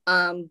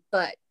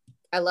 But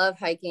I love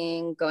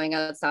hiking, going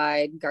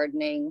outside,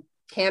 gardening,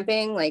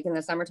 camping. Like in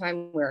the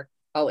summertime, we're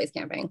always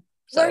camping.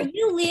 So. Where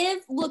you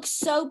live looks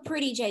so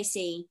pretty,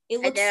 JC.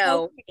 It looks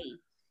so pretty.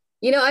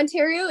 You know,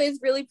 Ontario is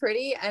really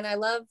pretty, and I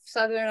love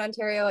Southern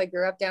Ontario. I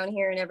grew up down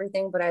here and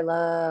everything, but I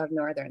love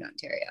Northern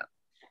Ontario.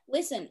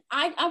 Listen,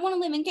 I want to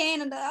live in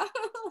Canada.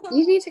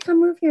 You need to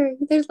come move here.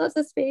 There's lots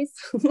of space.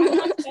 I'm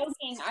not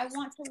joking. I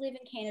want to live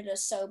in Canada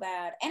so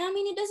bad. And I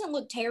mean, it doesn't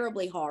look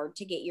terribly hard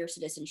to get your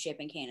citizenship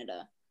in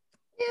Canada.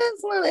 Yeah,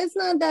 it's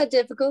not that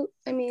difficult.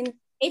 I mean,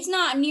 it's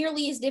not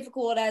nearly as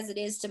difficult as it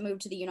is to move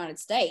to the United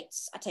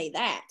States. I tell you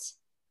that.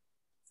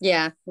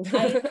 Yeah.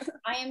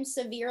 I am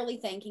severely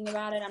thinking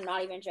about it. I'm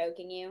not even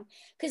joking you.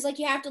 Because, like,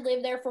 you have to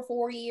live there for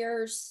 4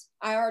 years.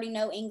 I already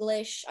know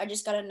English. I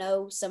just got to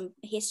know some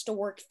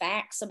historic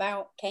facts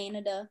about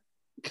Canada.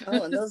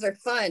 Oh, and those are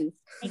fun.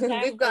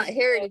 Exactly. We've got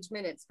heritage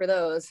minutes for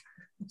those.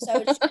 So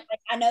it's just like,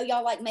 I know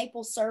y'all like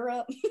maple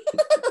syrup.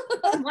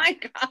 Oh my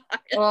God.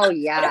 Oh,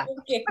 yeah.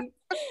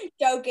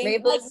 Joking.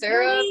 Maple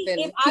syrup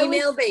and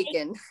female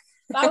bacon.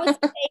 If I was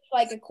to take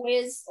like a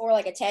quiz or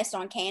like a test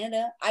on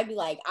Canada, I'd be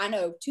like, I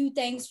know 2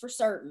 things for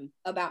certain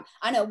about,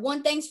 I know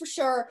 1 thing's for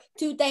sure,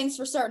 2 things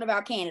for certain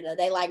about Canada.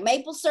 They like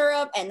maple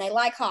syrup and they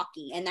like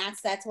hockey. And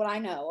that's what I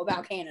know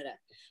about Canada.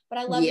 But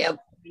I love it.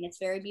 And it's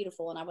very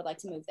beautiful and I would like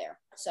to move there.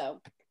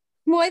 So.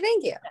 Well,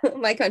 thank you.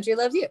 My country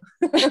loves you.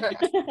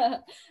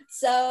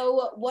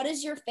 So what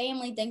does your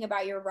family think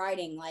about your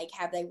writing? Like,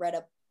 have they read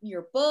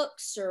your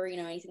books or, you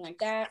know, anything like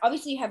that?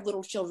 Obviously you have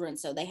little children,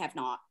 so they have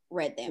not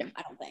read them.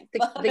 I don't think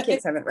the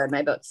kids haven't read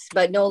my books,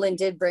 but Nolan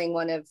did bring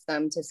one of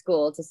them to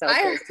school to sell to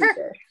his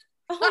teacher.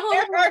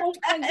 Oh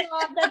my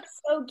God,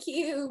 that's so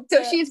cute.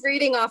 So she's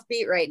reading off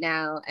beat right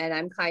now, and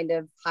I'm kind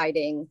of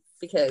hiding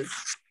because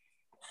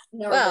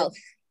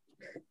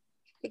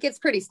it gets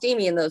pretty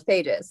steamy in those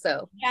pages.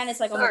 So yeah, and it's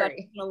like, oh my God,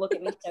 you're gonna look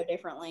at me so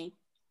differently.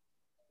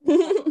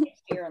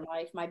 Fear in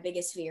life, my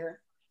biggest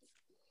fear.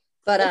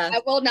 But I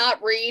will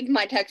not read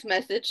my text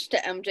message to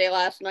MJ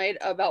last night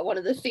about one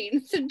of the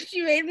scenes that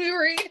she made me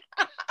read.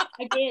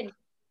 I did.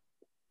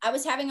 I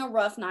was having a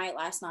rough night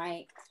last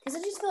night because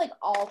I just feel like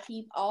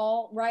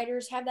all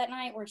writers have that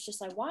night where it's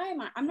just like, why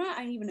am I'm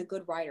not even a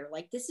good writer.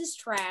 Like, this is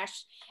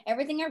trash.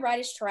 Everything I write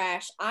is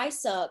trash. I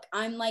suck.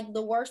 I'm like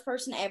the worst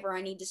person ever.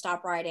 I need to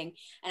stop writing.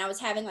 And I was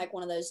having like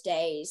one of those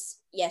days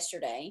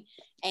yesterday,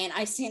 and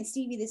I sent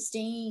Stevie this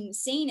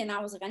scene, and I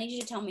was like, I need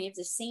you to tell me if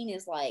this scene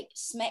is like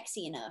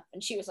smexy enough.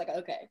 And she was like,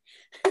 okay.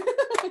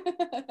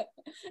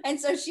 And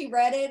so she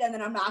read it, and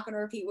then I'm not going to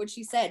repeat what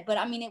she said, but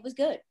I mean, it was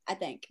good. I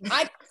think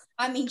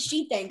I mean,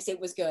 she thinks it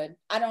was good.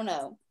 I don't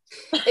know.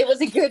 it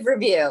was a good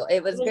review.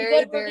 It was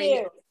very, very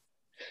review.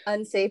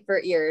 unsafe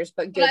for ears,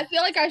 but good. But I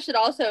feel like I should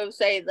also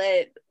say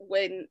that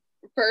when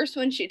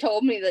she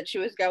told me that she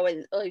was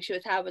going, like she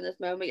was having this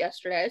moment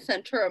yesterday, I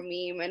sent her a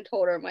meme and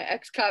told her my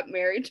ex got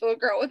married to a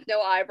girl with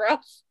no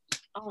eyebrows.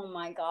 Oh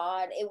my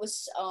God.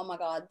 Oh my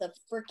God. The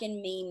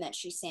freaking meme that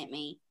she sent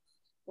me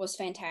was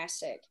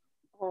fantastic.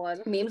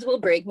 Memes will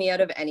break me out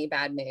of any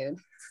bad mood.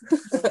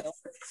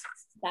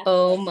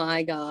 Oh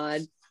my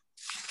God.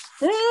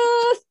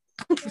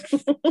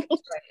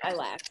 I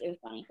laughed. It was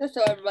funny. Just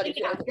so everybody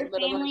feels your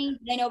family,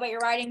 they know about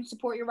your writing,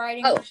 support your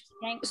writing. Oh,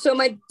 so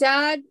my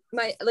dad,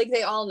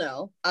 they all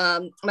know.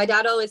 My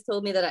dad always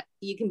told me that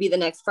you can be the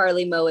next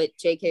Farley Mowat,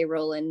 J.K.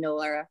 Rowling,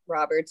 Nora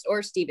Roberts,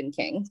 or Stephen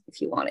King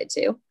if you wanted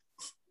to.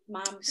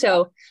 Mom.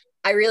 So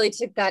I really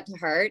took that to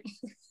heart.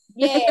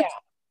 Yeah,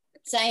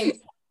 same.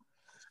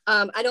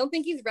 I don't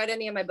think he's read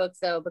any of my books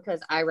though, because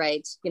I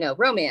write,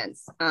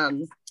 romance.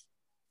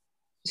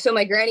 So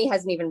my granny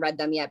hasn't even read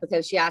them yet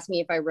because she asked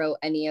me if I wrote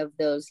any of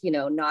those,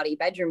 naughty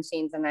bedroom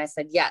scenes. And I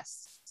said,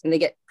 yes. And they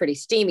get pretty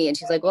steamy. And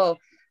she's like, well,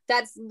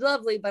 that's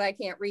lovely, but I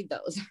can't read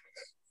those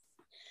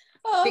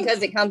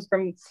because it comes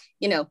from,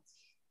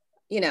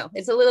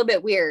 it's a little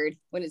bit weird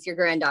when it's your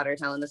granddaughter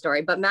telling the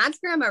story, but Matt's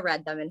grandma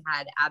read them and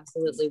had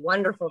absolutely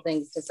wonderful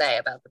things to say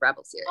about the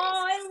Rebel series.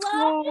 Oh, I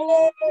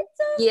love it.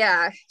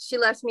 Yeah. She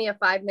left me a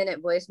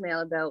 5-minute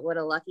voicemail about what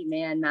a lucky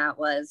man Matt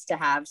was to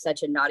have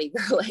such a naughty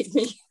girl like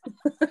me.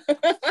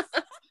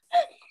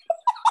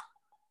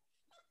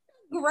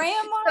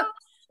 Grandma.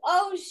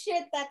 Oh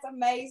shit, that's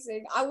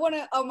amazing.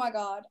 Oh my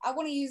God, I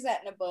want to use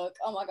that in a book.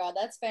 Oh my God,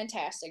 that's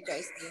fantastic,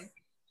 Jason.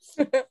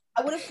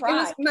 I would have cried. It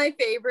was my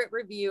favorite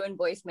review and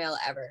voicemail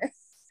ever.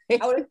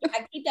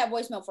 I keep that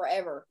voicemail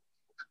forever.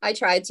 I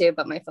tried to,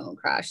 but my phone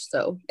crashed,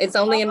 so it's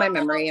only in my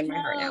memory and my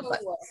heart now.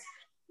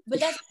 But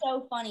that's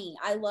so funny.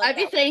 I'd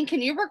be saying,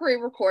 can you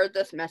re-record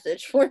this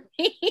message for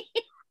me?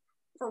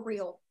 For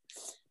real.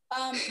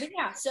 But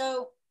yeah,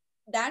 so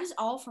that is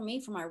all for me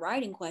for my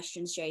writing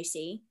questions,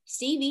 JC.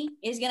 Stevie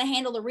is going to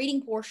handle the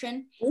reading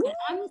portion. Ooh. And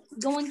I'm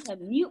going to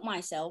mute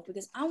myself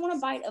because I want a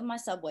bite of my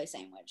Subway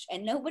sandwich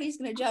and nobody's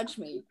going to judge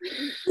me.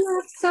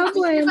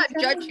 Subway. I'm not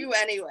judge you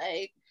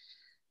anyway.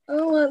 I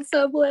want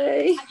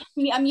Subway.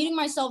 I'm muting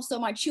myself so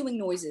my chewing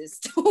noises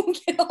don't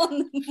get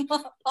on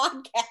the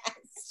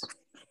podcast.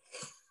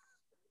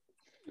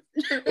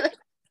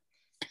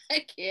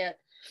 I can't.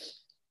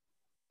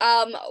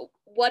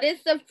 What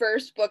is the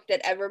first book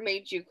that ever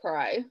made you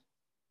cry?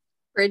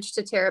 Bridge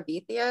to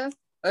Terabithia.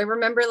 I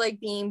remember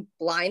being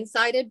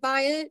blindsided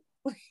by it,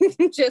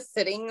 just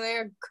sitting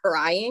there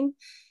crying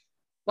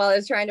while I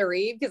was trying to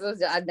read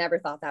because I never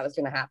thought that was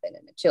going to happen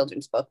in a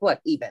children's book. What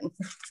even?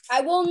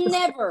 I will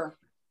never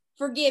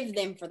forgive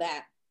them for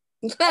that.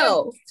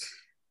 No,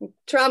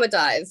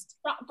 traumatized.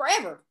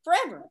 Forever.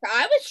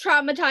 I was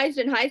traumatized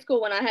in high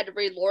school when I had to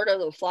read Lord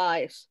of the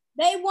Flies.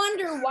 They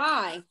wonder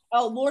why.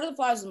 Oh, Lord of the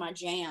Flies is my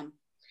jam.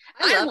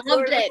 I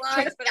loved it,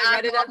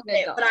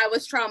 but I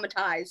was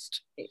traumatized.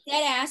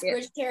 Dead ass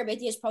Bridge to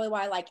Terabithia is probably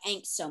why I like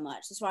Ink so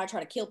much. That's why I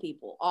try to kill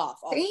people off.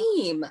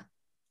 Same.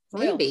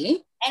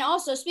 Maybe. And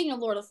also, speaking of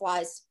Lord of the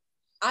Flies,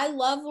 I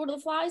love Lord of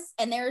the Flies,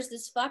 and there's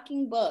this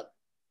fucking book.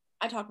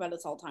 I talk about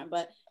this all the time,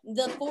 but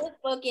the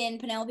fourth book in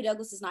Penelope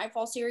Douglas's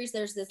Nightfall series,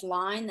 there's this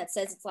line that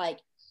says it's like,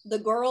 the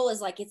girl is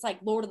like, it's like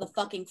Lord of the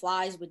fucking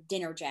Flies with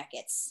dinner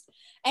jackets.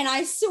 And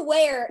I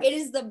swear it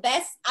is the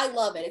best. I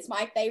love it. It's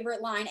my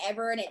favorite line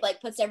ever. And it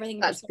puts everything.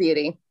 That's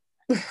beauty.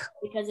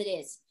 Because it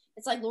is.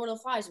 It's like Lord of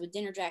the Flies with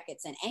dinner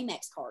jackets and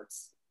Amex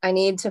cards. I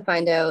need to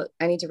find out.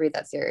 I need to read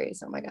that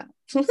series. Oh my God.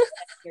 Best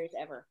series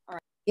ever. All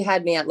right. You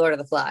had me at Lord of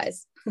the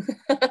Flies.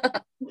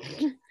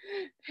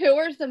 Who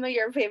are some of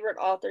your favorite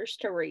authors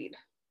to read?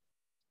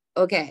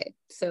 Okay,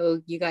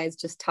 so you guys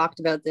just talked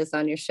about this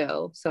on your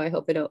show, so I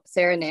hope it don't.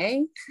 Sarah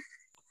Nay?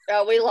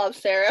 Oh, we love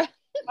Sarah.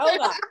 Oh,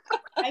 God.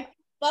 I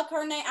fuck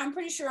her name. I'm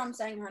pretty sure I'm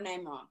saying her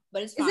name wrong,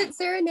 but it's fine. Is it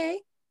Sarah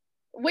Nay?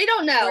 We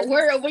don't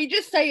know. We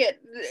just say it.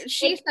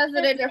 She says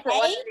it a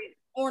different way.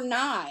 Or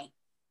Nye?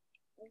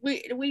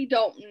 We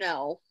don't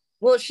know.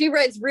 Well, she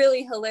writes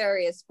really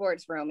hilarious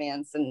sports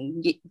romance,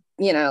 and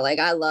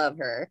I love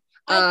her.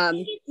 I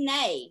think it's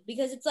Nay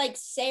because it's like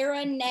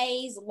Sarah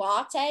Nay's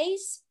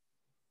lattes.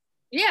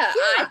 Yeah,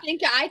 I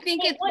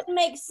think it wouldn't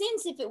make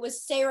sense if it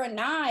was Sarah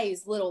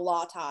Nye's little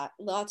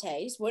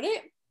lattes, would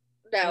it?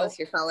 No. Unless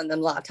you're calling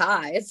them locked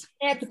eyes.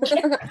 Damn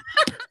it!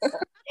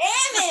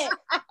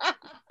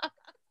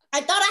 I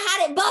thought I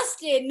had it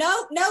busted.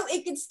 No,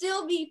 it could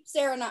still be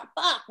Sarah. Not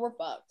fuck. We're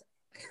fucked.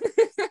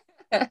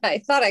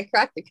 I thought I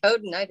cracked the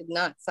code and I did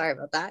not. Sorry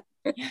about that.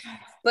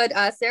 But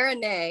Sarah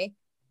Ney,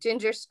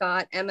 Ginger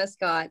Scott, Emma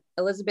Scott,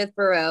 Elizabeth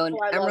Barone,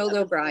 Emerald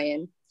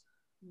O'Brien.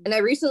 And I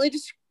recently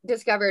just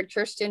discovered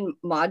Kirsten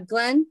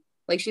Maudglen.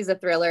 Like, she's a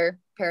thriller,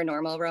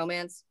 paranormal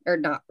romance, or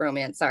not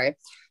romance, sorry.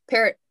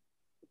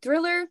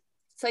 Thriller,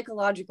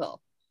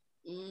 psychological.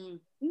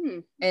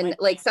 And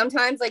like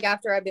sometimes, like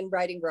after I've been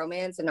writing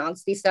romance and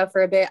angsty stuff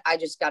for a bit, I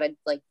just gotta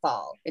like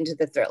fall into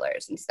the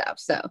thrillers and stuff.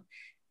 So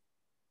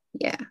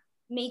yeah.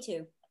 Me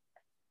too.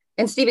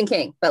 And Stephen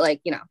King, but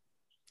like, you know,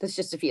 there's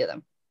just a few of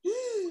them.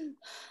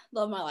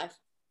 Love my life.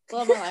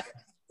 Love my life.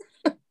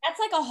 That's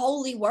like a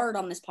holy word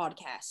on this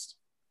podcast.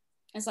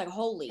 It's like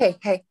holy. Hey,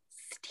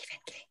 Stephen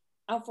King.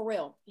 Oh, for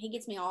real. He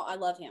gets me all. I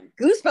love him.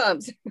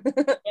 Goosebumps.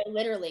 Yeah,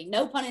 literally.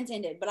 No pun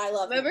intended, but I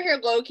love him. I'm over here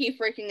low-key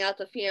freaking out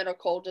that Fiona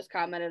Cole just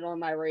commented on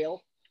my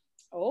reel.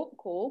 Oh,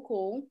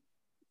 cool.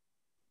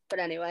 But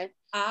anyway.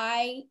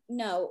 I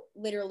know,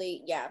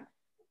 literally, yeah.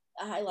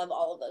 I love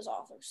all of those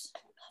authors. I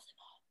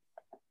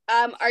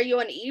love them all. Are you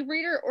an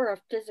e-reader or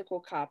a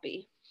physical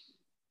copy?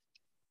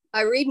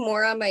 I read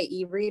more on my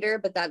e-reader,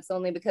 but that's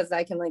only because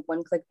I can like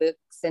one-click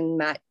books and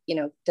Matt, you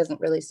know,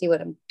 doesn't really see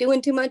what I'm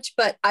doing too much,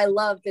 but I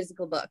love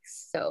physical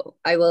books. So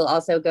I will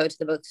also go to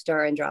the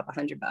bookstore and drop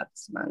 $100 a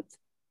month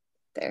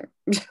there.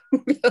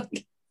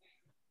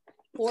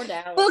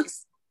 $4.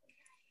 Books.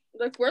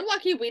 Look, we're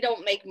lucky we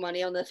don't make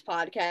money on this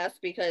podcast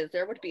because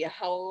there would be a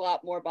hell of a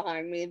lot more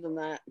behind me than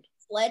that.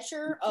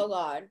 Fletcher, oh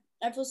God.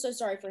 I feel so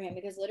sorry for him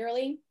because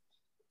literally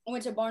I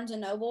went to Barnes &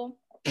 Noble,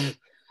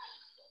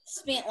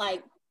 spent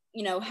like,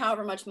 you know,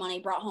 however much money,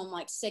 brought home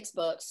like 6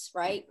 books,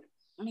 right?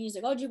 And he's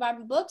like, oh, did you buy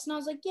books? And I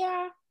was like,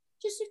 yeah,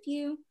 just a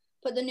few.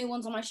 Put the new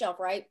ones on my shelf,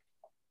 right?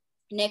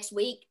 Next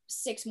week,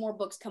 6 more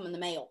books come in the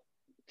mail.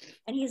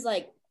 And he's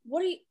like,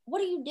 what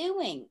are you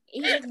doing?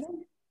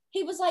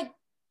 He was like,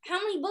 how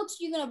many books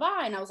are you going to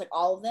buy? And I was like,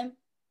 all of them.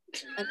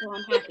 Until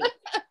I'm happy.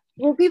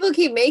 Well, people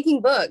keep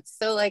making books.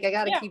 So like, I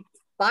got to keep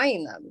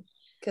buying them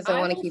because I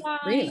want to keep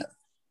reading them.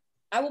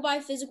 I will buy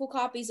physical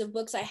copies of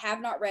books I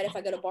have not read. If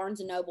I go to Barnes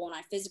 & Noble and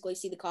I physically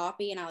see the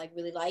copy and I like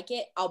really like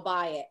it, I'll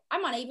buy it. I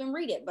might even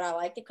read it, but I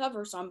like the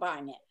cover, so I'm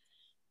buying it.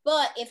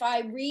 But if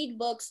I read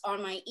books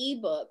on my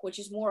ebook, which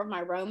is more of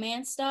my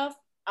romance stuff,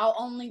 I'll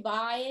only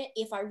buy it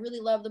if I really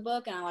love the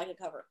book and I like the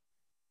cover.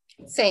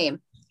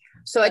 Same.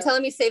 So I tell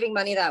him he's saving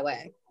money that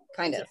way,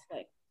 kind of.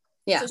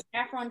 Yeah. So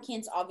Saffron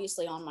Kent's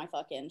obviously on my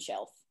fucking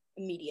shelf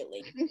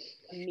immediately.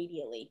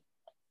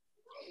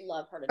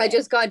 Love her to death. I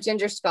just got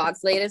Ginger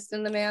Scott's latest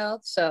in the mail,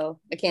 so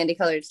A Candy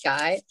Colored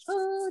Sky.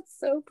 Oh, it's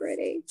so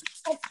pretty.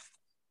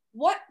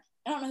 What?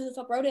 I don't know who the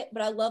fuck wrote it,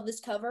 but I love this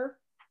cover.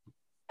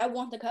 I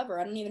want the cover.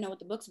 I don't even know what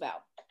the book's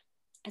about.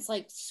 It's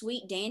like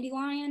Sweet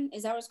Dandelion.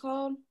 Is that what it's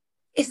called?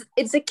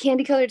 It's A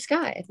Candy Colored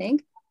Sky, I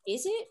think.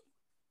 Is it?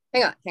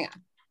 Hang on.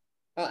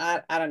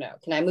 Well, I don't know.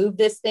 Can I move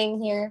this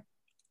thing here?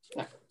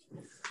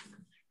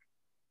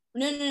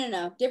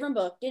 No. Different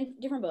book.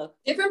 Different book.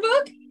 Different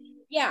book?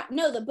 Yeah,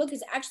 no, the book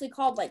is actually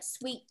called like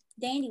Sweet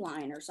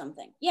Dandelion or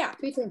something. Yeah,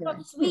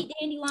 Sweet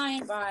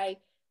Dandelion by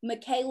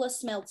Michaela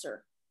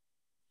Smeltzer.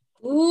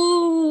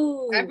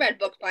 Ooh. I've read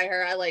books by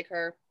her. I like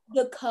her.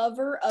 The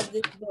cover of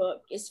this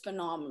book is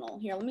phenomenal.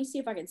 Here, let me see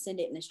if I can send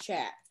it in this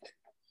chat.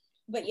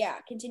 But yeah,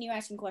 continue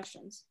asking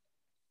questions.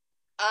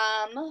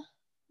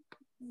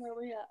 Where are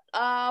we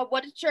at?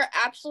 What is your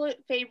absolute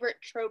favorite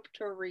trope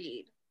to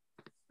read?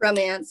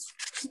 Romance.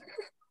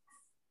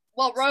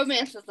 Well,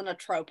 romance isn't a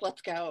trope.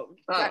 Let's go.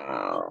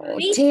 Oh,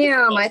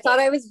 damn. I thought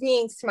I was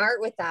being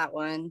smart with that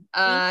one.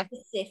 Be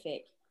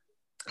specific.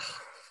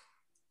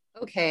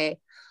 Okay.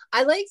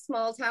 I like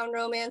small town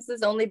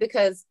romances only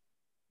because,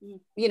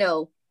 you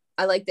know,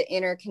 I like the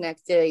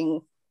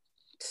interconnecting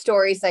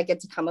stories that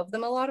get to come of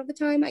them a lot of the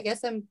time. I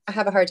guess I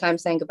have a hard time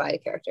saying goodbye to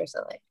characters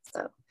I like.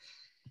 So,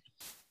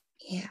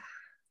 yeah.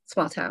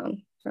 Small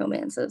town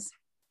romances.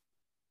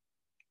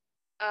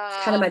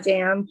 It's kind of my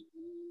jam.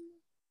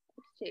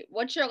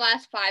 What's your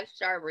last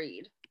 5-star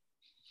read?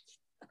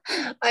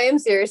 I am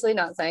seriously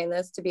not saying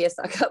this to be a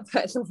suck up,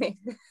 by the way.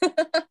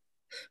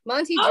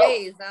 Monty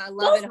J's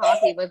Love and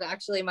Hockey was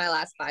actually my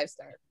last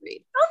 5-star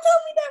read. Don't tell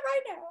me that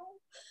right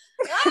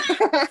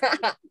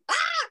now.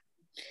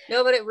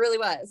 No, but it really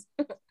was.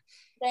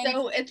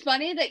 So it's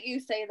funny that you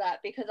say that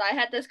because I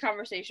had this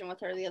conversation with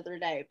her the other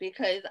day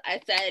because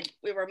I said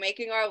we were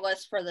making our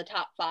list for the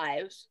top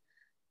 5s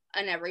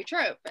on every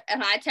trope.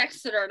 And I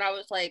texted her and I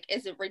was like,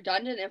 is it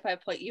redundant if I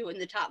put you in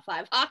the top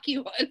 5 hockey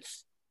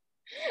ones?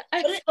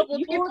 I said, well,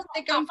 people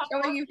think I'm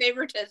showing you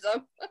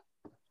favoritism.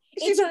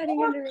 It's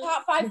your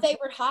top 5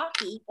 favorite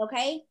hockey,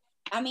 okay?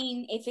 I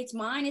mean, if it's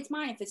mine, it's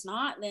mine. If it's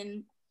not,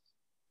 then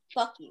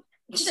fuck you.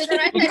 So then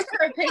I sent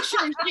her a picture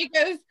and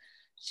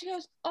she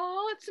goes,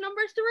 oh, it's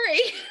number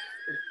 3.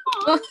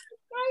 Oh, I'm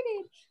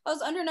excited. I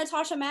was under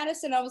Natasha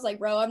Madison. I was like,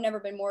 bro, I've never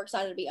been more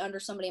excited to be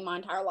under somebody in my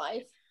entire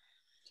life.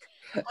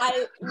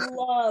 I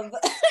love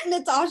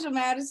Natasha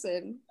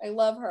Madison. I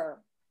love her.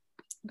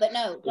 But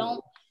no,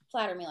 don't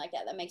flatter me like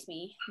that. That makes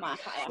me my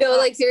high. No,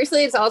 like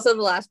seriously, it's also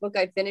the last book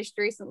I finished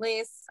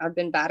recently. I've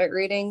been bad at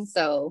reading,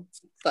 so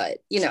but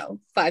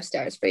 5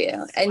 stars for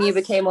you. And you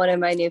became one of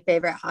my new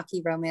favorite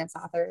hockey romance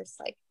authors.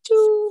 Like,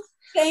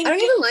 I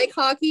don't even like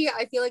hockey.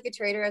 I feel like a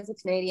traitor as a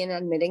Canadian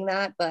admitting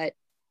that, but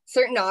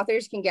certain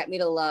authors can get me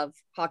to love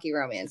hockey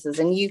romances,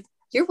 and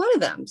you're one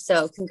of them.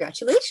 So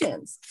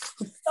congratulations.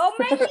 Don't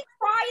make me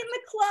cry in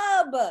the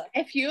club.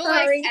 If you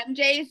Sorry. like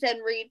MJ's,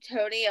 then read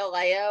Tony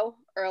Aleo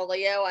or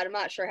Aleo. I'm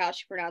not sure how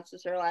she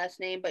pronounces her last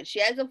name, but she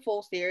has a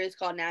full series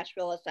called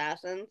Nashville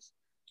Assassins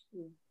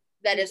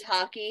that is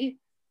hockey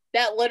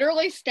that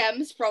literally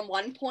stems from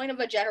one point of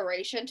a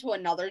generation to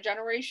another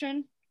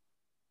generation.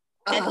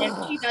 And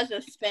then she does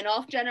a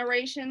spin-off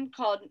generation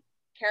called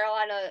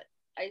Carolina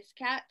Ice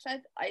Cats.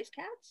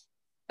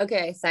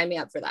 Okay, sign me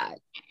up for that.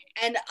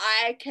 And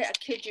I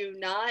kid you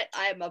not,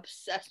 I am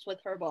obsessed with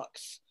her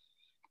books.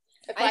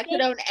 If I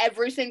could own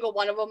every single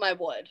one of them, I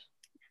would.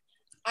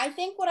 I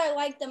think what I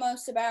like the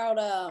most about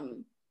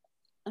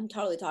I'm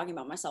totally talking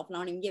about myself and I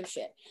don't even give a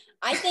shit.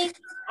 I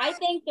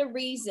think the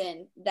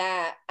reason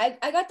that I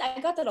got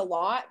that a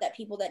lot, that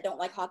people that don't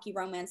like hockey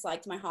romance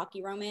liked my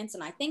hockey romance,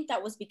 and I think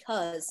that was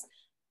because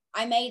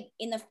I made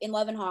in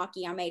Love and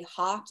Hockey, I made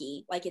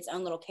hockey like its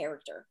own little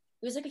character.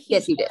 It was like a huge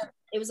yes, you did.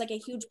 It was like a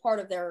huge part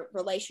of their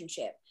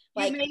relationship.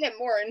 You made it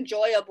more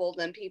enjoyable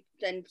than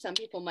some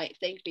people might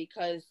think,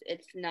 because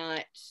it's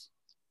not.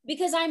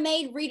 Because I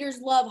made readers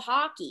love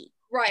hockey.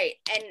 Right.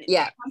 And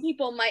some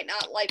people might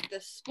not like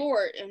the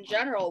sport in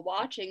general,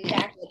 watching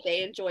it, but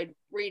they enjoyed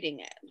reading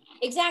it.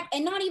 Exactly.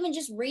 And not even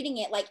just reading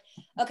it. Like,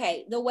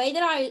 okay, the way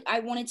that I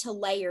wanted to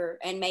layer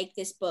and make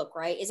this book,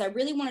 right, is I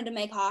really wanted to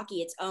make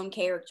hockey its own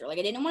character. Like,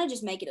 I didn't want to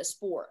just make it a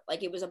sport.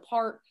 Like, it was a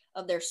part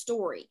of their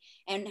story.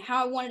 And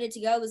how I wanted it to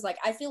go was like,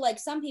 I feel like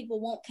some people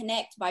won't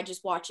connect by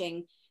just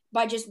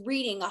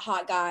reading a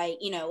hot guy,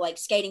 like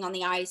skating on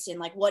the ice and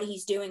like what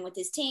he's doing with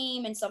his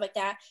team and stuff like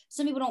that.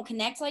 Some people don't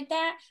connect like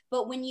that.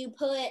 But when you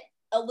put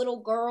a little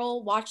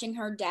girl watching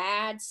her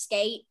dad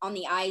skate on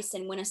the ice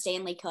and win a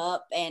Stanley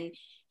Cup and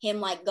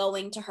him like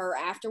going to her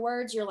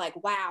afterwards, you're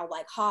like, wow,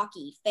 like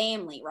hockey,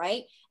 family,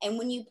 right? And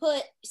when you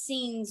put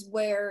scenes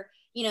where,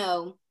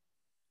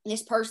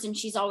 this person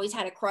she's always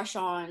had a crush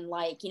on,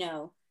 like,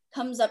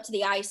 comes up to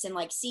the ice and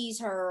like sees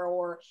her,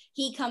 or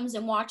he comes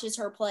and watches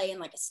her play in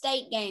like a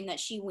state game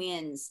that she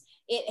wins,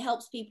 it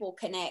helps people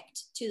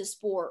connect to the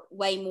sport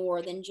way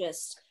more than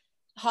just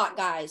hot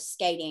guys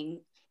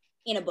skating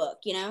in a book,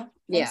 Yeah.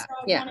 And so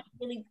I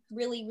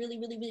really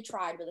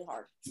tried really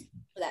hard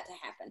for that to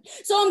happen.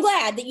 So I'm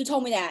glad that you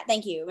told me that.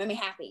 Thank you. It made me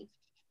happy.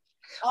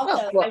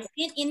 Also, I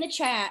sent in the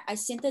chat, I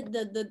sent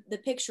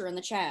the picture in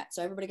the chat,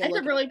 so everybody go look.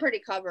 That's a really pretty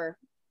cover.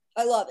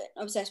 I love it.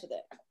 I'm obsessed with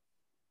it.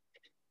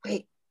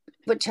 Wait,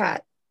 what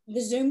chat? The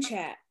Zoom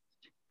chat.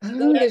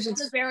 Go to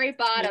the very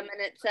bottom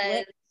and it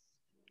says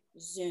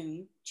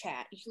Zoom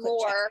chat.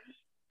 More.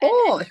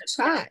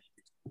 Chat.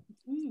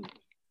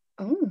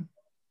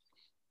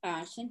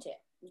 I sent it.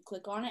 You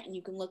click on it and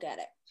you can look at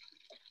it.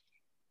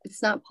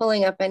 It's not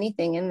pulling up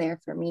anything in there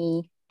for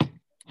me. I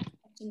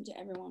sent it to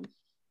everyone.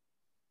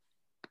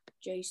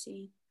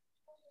 J.C.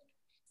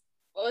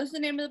 What was the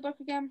name of the book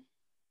again?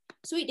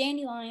 Sweet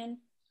Dandelion.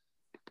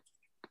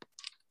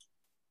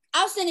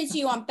 I'll send it to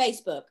you on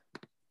Facebook.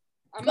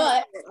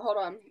 Hold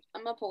on.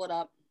 I'm going to pull it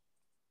up.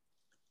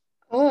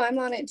 Oh, I'm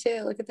on it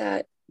too. Look at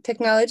that.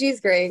 Technology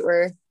is great.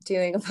 We're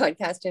doing a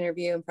podcast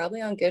interview and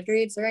probably on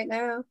Goodreads right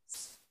now.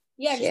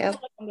 Yeah, just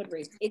on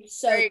Goodreads. It's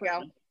so there you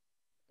pretty.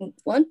 Go.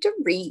 Want to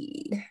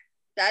read.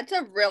 That's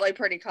a really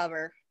pretty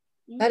cover.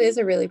 That is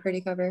a really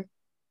pretty cover.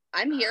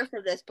 I'm here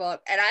for this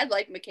book, and I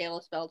like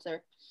Michaela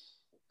Spelter.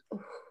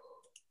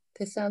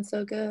 This sounds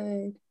so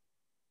good.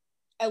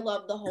 I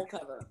love the whole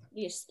cover.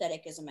 The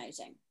aesthetic is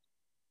amazing.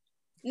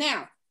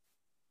 Now,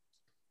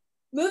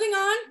 moving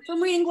on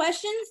from reading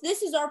questions,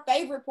 this is our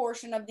favorite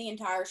portion of the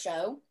entire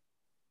show.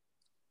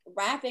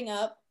 Wrapping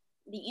up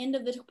the end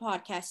of the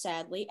podcast,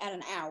 sadly, at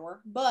an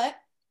hour, but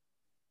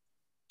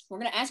we're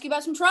going to ask you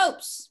about some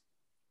tropes.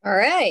 All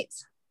right.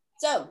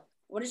 So,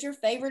 what is your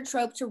favorite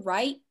trope to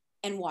write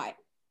and why?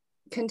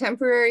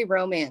 Contemporary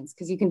romance,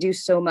 because you can do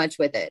so much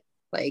with it.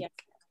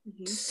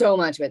 So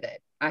much with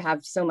it. I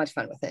have so much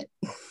fun with it.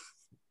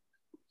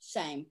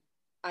 Same.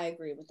 I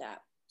agree with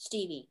that.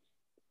 Stevie,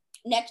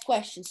 next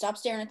question. Stop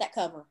staring at that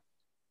cover.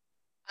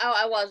 Oh,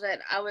 I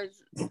wasn't. I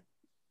was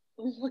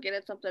looking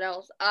at something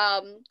else.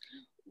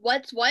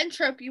 What's one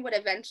trope you would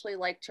eventually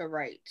like to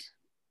write?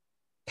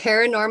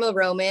 Paranormal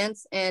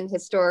romance and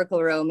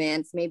historical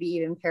romance, maybe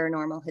even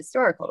paranormal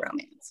historical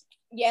romance.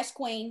 Yes,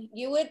 Queen.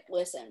 You would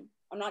listen.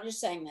 I'm not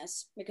just saying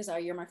this because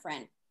you're my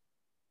friend.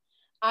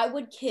 I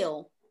would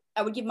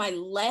give my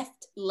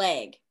left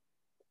leg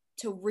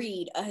to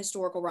read a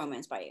historical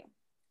romance by you.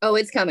 Oh,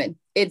 it's coming.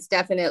 It's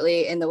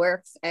definitely in the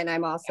works. And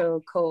I'm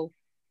also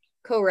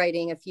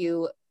co-writing a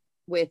few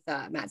with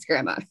Matt's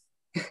grandma.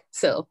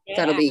 So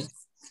that'll be,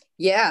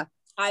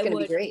 I gonna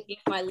be would great. give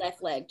my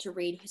left leg to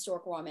read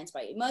historical romance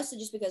by you, mostly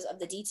just because of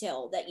the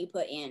detail that you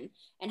put in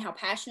and how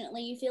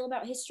passionately you feel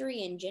about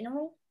history in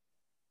general.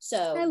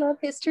 So I love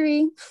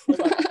history.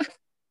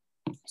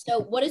 So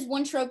what is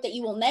one trope that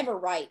you will never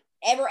write?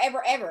 Ever,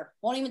 ever, ever.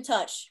 Won't even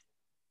touch.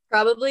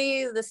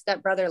 Probably the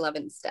stepbrother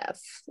loving stuff.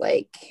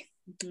 Like,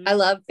 I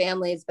love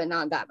families, but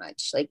not that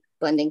much. Like,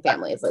 blending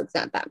families, it's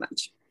not that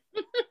much.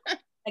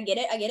 I get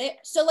it.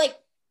 So, like,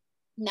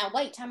 now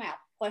wait, time out.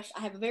 Question.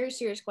 I have a very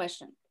serious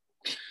question.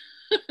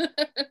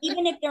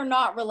 Even if they're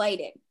not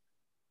related.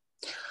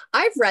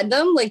 I've read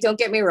them. Like, don't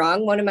get me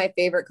wrong. One of my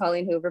favorite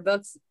Colleen Hoover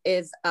books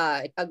is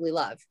Ugly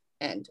Love.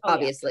 And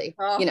obviously,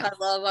 you know, I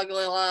love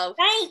Ugly Love.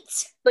 Right.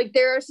 Like,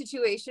 there are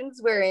situations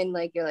wherein,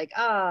 like, you're like,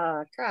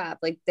 ah, crap.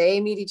 Like, they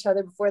meet each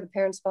other before the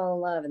parents fall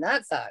in love, and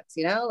that sucks,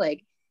 you know,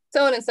 like,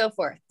 so on and so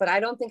forth. But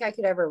I don't think I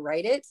could ever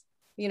write it,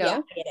 you know,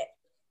 yeah, I get it.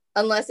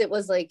 Unless it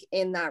was like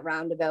in that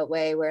roundabout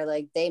way where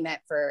like they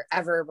met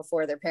forever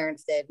before their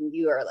parents did, and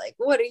you are like,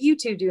 what are you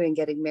two doing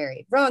getting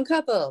married? Wrong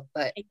couple.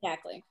 But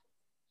exactly.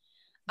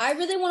 I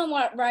really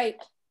want to write.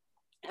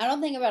 I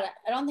don't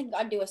think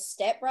I'd do a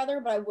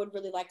stepbrother, but I would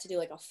really like to do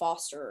like a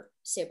foster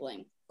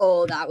sibling.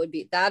 Oh,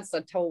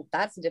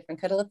 that's a different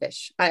kettle of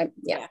fish.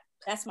 Yeah,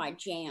 that's my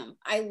jam.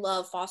 I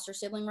love foster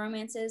sibling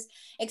romances,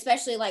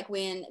 especially like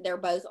when they're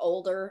both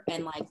older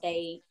and like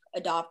they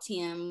adopt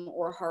him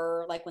or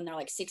her like when they're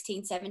like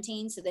 16,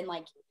 17. So then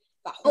like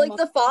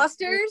the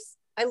Fosters.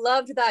 I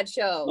loved that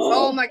show.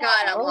 Oh my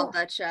god, I love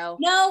that show.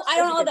 No, I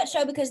don't love that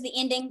show because the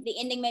ending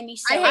made me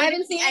so. I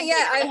haven't seen it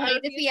yet. I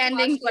hated the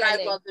ending, but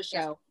I love the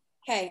show.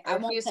 Okay, I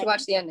refuse to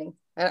watch the ending.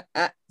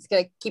 It's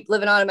gonna keep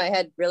living on in my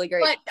head. Really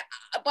great.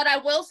 But I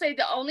will say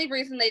the only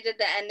reason they did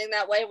the ending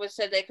that way was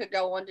so they could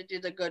go on to do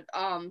the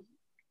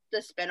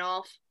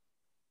spinoff.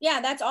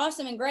 Yeah, that's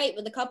awesome and great.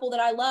 But the couple that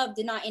I love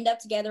did not end up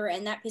together,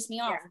 and that pissed me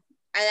off. Yeah.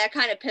 And that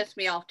kind of pissed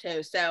me off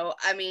too. So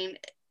I mean,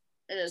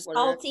 it is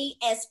salty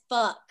as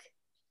fuck.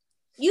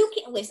 You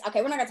can listen.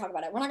 Okay, we're not gonna talk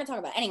about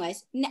it.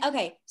 Anyways,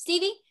 okay,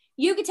 Stevie,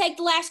 you could take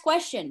the last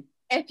question.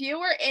 If you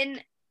were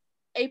in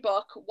a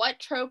book, what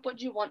trope would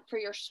you want for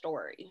your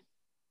story?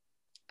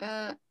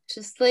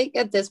 Just like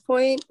at this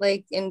point,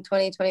 like in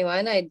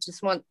 2021, I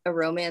just want a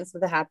romance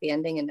with a happy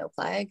ending and no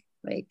flag.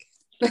 Like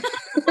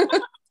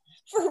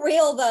for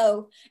real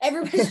though.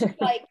 Everybody's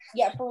like,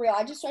 yeah, for real.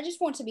 I just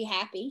want to be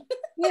happy.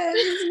 Yeah,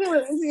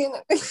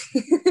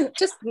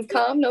 just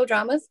calm, no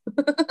dramas.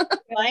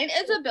 Mine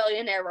is a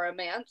billionaire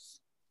romance.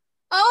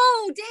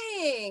 Oh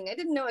dang! I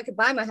didn't know I could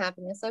buy my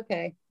happiness.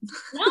 Okay.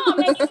 No,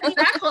 man,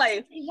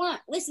 exactly. You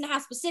want. Listen to how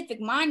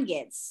specific mine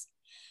gets.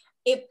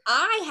 If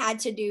I had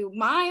to do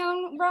my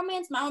own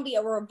romance, mine would be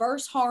a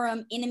reverse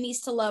harem,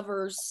 enemies to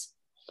lovers,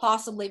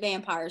 possibly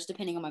vampires,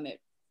 depending on my mood.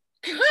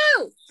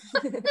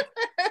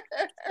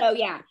 So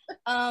yeah,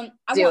 I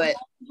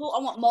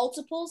want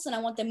multiples, and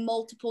I want the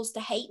multiples to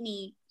hate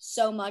me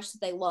so much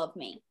that they love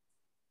me.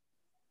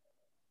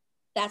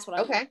 That's what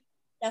I want.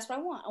 That's what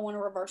I want. I want a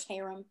reverse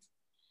harem.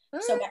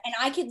 So, and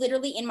I could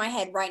literally in my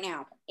head right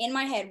now,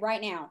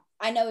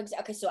 I know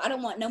okay, so I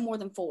don't want no more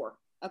than 4.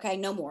 Okay,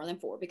 no more than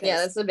 4 because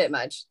that's a bit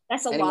much.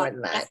 That's a lot.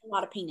 That's a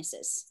lot of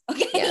penises.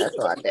 Okay, yeah, that's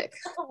a lot of dick.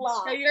 That's a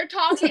lot. So you're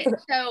talking.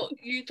 So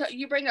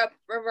you bring up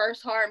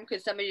reverse harem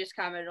because somebody just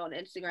commented on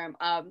Instagram.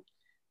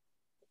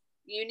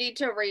 You need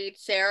to read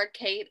Sarah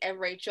Kate and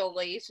Rachel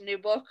Lee's new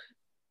book.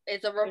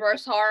 It's a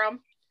reverse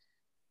harem,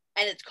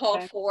 and it's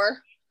called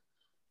 4.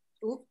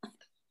 Ooh,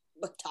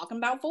 we're talking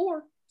about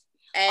 4.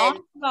 And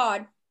oh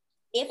God.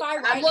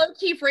 I'm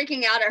low-key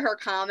freaking out at her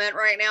comment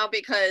right now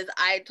because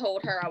I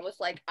told her, I was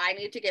like, I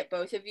need to get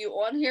both of you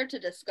on here to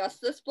discuss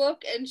this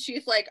book. And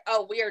she's like,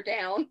 oh, we are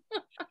down.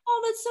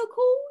 Oh, that's so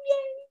cool.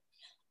 Yay.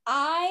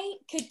 I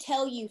could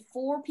tell you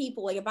 4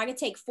 people. Like if I could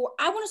take 4,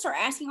 I want to start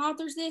asking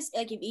authors this.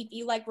 Like if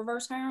you like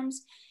reverse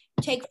harems,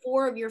 take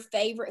 4 of your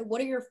favorite.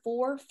 What are your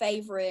 4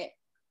 favorite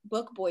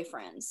book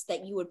boyfriends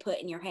that you would put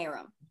in your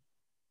harem?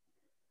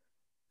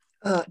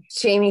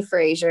 Jamie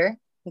Fraser.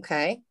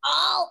 Okay.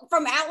 Oh,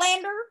 from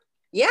Outlander?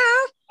 Yeah.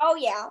 Oh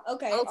yeah.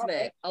 Okay.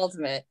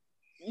 Ultimate.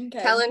 Okay.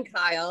 Helen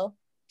Kyle,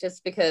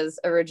 just because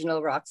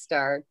original rock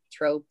star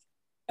trope.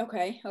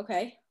 Okay.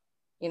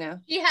 You know.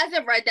 She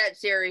hasn't read that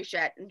series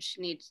yet, and she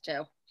needs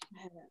to.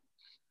 I haven't.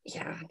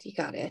 Yeah, you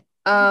got it.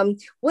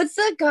 What's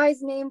that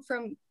guy's name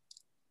from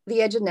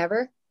The Edge of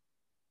Never?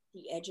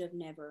 The Edge of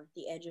Never.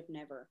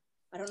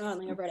 I don't know. I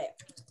think I've read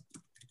it.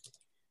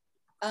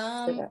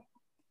 I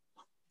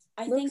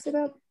think it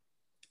up.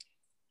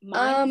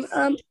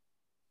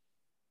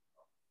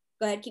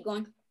 Go ahead, keep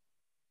going.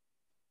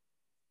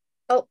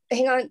 Oh,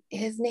 hang on.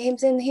 His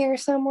name's in here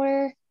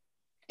somewhere.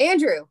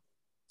 Andrew.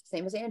 His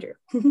name is Andrew.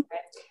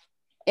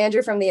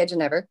 Andrew from The Edge of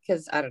Never,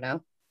 because I don't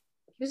know.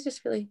 He was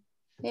just really,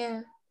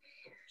 yeah.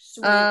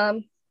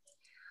 Sweet.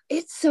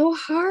 It's so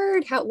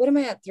hard. What am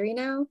I at, 3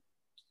 now?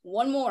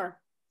 1 more.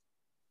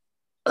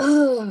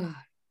 Ugh.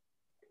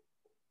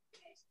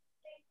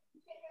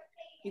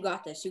 You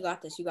got this.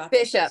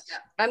 Bishop.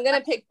 I'm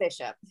gonna pick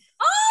Bishop.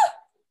 Oh,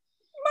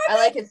 I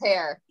like his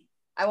hair.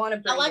 I want to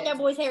braid I like it. that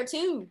boy's hair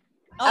too.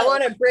 I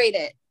want to braid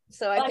it.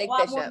 So I picked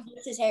Bishop. More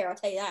his hair, I'll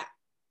tell you that.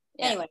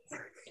 Yeah. Anyway,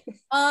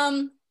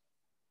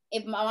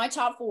 if my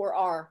top 4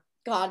 are,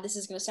 God, this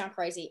is gonna sound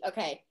crazy.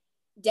 Okay,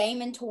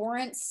 Damon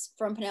Torrance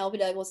from Penelope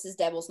Douglas's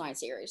Devil's Night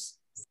series.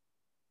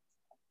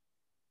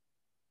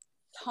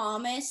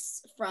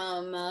 Thomas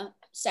from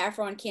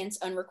Saffron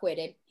Kent's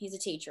Unrequited. He's a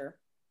teacher.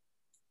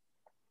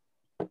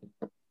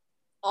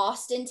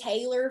 Austin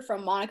Taylor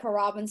from Monica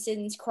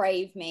Robinson's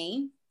Crave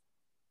Me.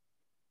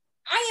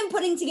 I am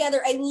putting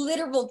together a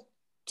literal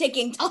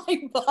ticking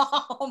time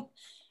bomb.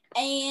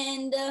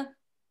 And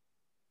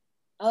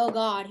oh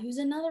God, who's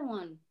another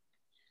one?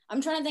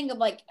 I'm trying to think of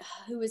like,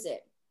 who is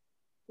it?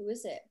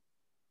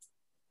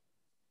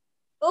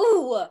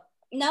 Oh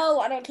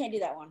no, can't do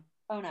that one.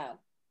 Oh no,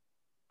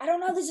 I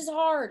don't know. This is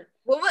hard.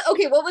 What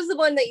was the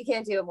one that you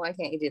can't do, and why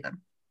can't you do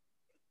them?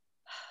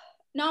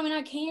 No, I mean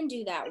I can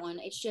do that one.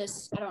 It's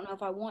just I don't know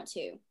if I want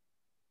to.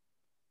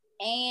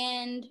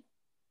 And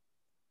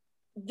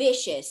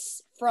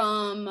Vicious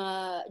from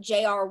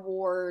J.R.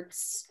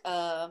 Ward's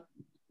Black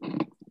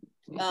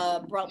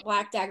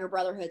Dagger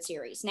Brotherhood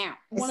series. Now,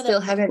 I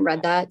still haven't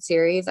read that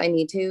series. I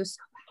need to.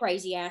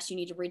 Crazy ass, you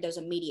need to read those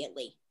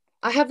immediately.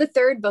 I have the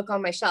 3rd book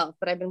on my shelf,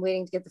 but I've been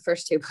waiting to get the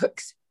first 2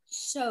 books.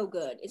 So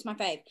good. It's my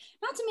fave.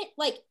 Not to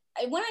like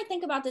when I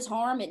think about this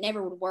harm, it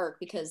never would work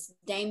because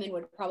Damon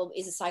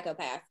is a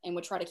psychopath and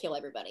would try to kill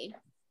everybody.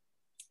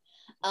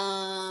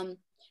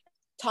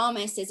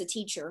 Thomas is a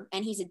teacher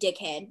and he's a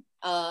dickhead.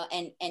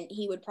 And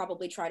he would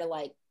probably try to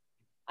like,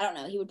 I don't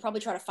know, he would probably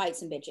try to fight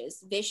some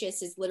bitches.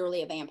 Vicious is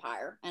literally a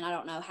vampire, and I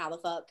don't know how the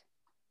fuck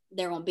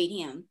they're gonna beat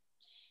him.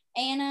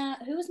 And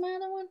who was my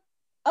other one?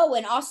 Oh,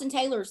 and Austin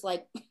Taylor's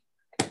like,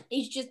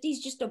 he's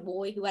just a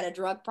boy who had a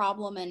drug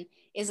problem and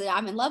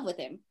I'm in love with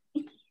him.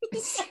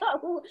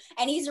 So,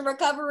 and he's a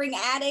recovering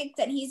addict,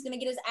 and he's gonna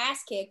get his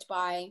ass kicked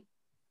by.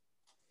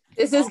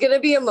 This is gonna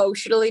be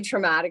emotionally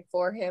traumatic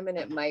for him, and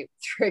it might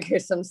trigger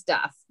some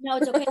stuff. No,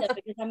 it's okay though,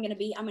 because I'm gonna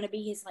be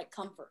his like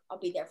comfort. I'll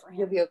be there for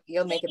him.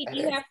 You'll make it better.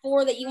 Do you have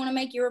 4 that you want to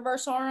make your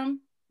reverse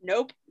harem?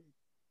 Nope.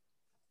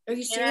 Are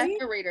you serious? I have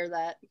to read her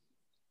that.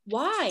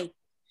 Why?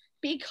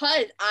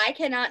 Because I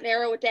cannot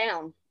narrow it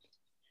down.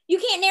 You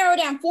can't narrow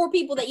down 4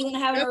 people that you want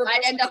to have in a reverse.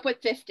 I'd end up with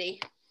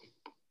 50.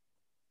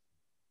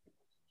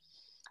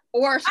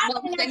 Or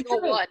one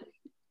single one.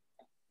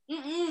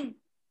 I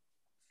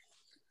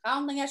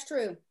don't think that's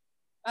true.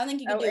 I think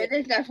you could do it.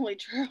 It is definitely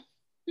true.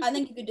 I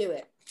think you could do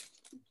it.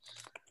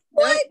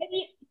 What?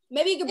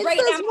 Maybe you could break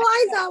it down.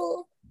 Wise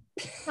Owl.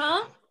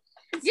 Huh?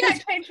 Yeah, I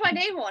changed my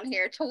name on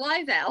here to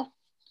Wise Owl.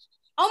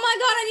 Oh my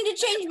God, I need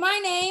to change my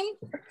name.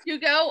 You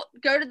go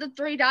to the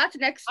 3 dots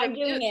next to I'm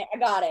doing it. I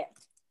got it.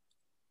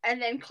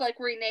 And then click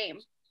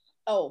rename.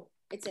 Oh,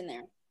 it's in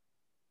there.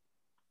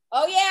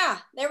 Oh yeah,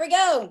 there we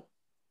go.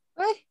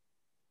 What?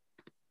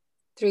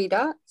 3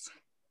 dots.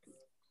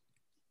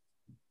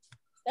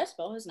 Did I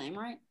spell his name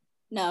right?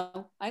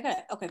 No, I got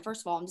it. Okay,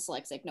 first of all, I'm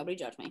dyslexic. Nobody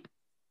judge me.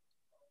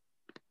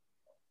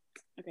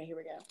 Okay, here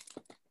we go.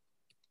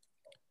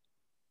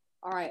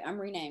 All right, I'm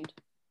renamed.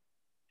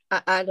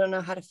 I don't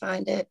know how to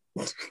find it.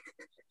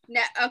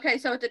 Now, okay,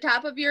 so at the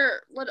top of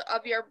your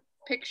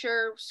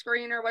picture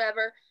screen or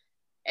whatever,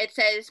 it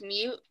says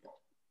mute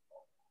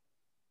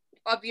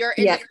of your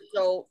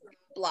individual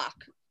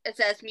block. It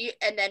says mute,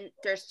 and then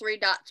there's 3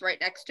 dots right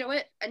next to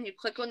it, and you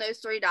click on those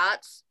 3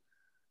 dots,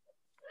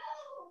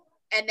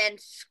 and then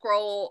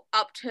scroll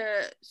up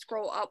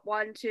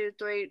 1, 2,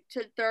 3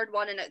 to the 3rd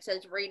one, and it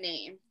says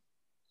rename.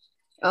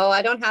 Oh,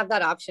 I don't have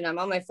that option. I'm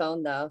on my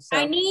phone though. So.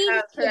 I need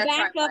to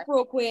back up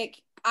real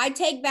quick. I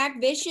take back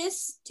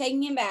Vicious,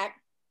 taking him back.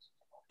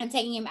 I'm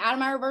taking him out of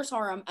my reverse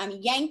harem. I'm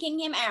yanking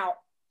him out,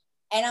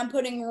 and I'm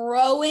putting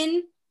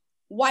Rowan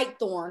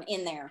Whitethorn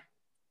in there.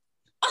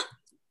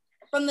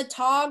 From the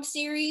Tog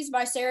series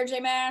by Sarah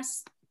J.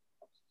 Maas.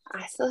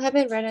 I still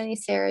haven't read any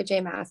Sarah J.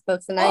 Maas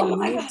books, and I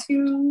need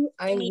to.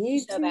 I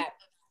need to. Back.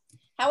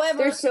 However,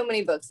 there's so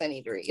many books I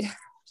need to read.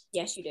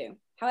 Yes, you do.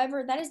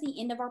 However, that is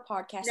the end of our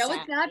podcast. No,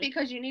 it's not,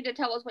 because you need to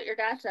tell us what your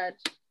dad said.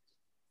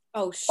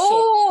 Oh shit!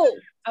 Oh,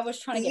 I was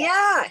trying to get.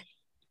 Yeah,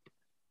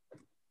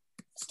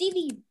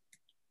 Stevie,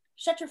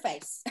 shut your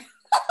face.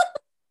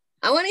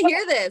 I want to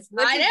hear this.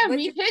 I know,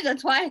 me too.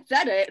 That's why I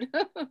said it.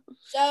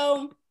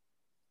 So,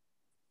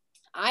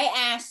 I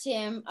asked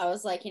him. I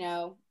was like,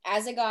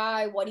 as a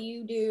guy, what do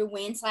you do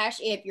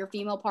when/if your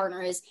female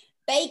partner is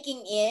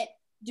baking it?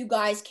 Do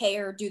guys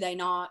care? Do they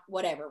not?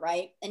 Whatever,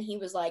 right? And he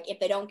was like, if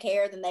they don't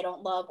care, then they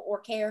don't love or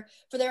care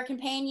for their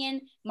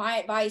companion. My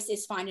advice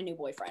is find a new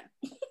boyfriend.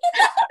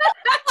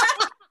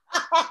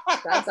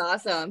 That's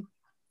awesome.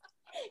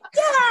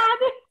 Dad!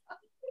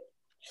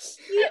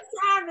 You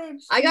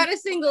savage. I got a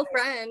single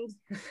friend.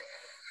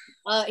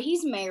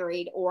 He's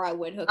married, or I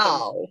would hook him.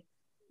 Oh,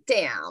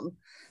 damn.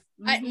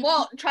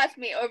 Well, trust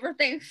me, over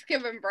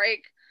Thanksgiving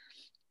break,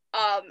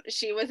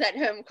 she was at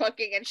home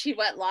cooking, and she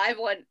went live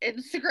on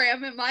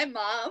Instagram, and my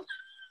mom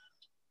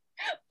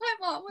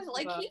was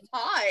like, he's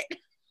hot.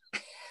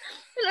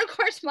 And of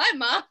course my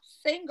mom's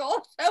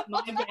single. So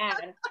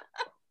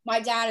my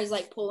dad is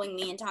like pulling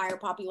the entire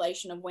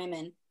population of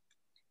women.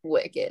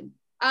 Wicked.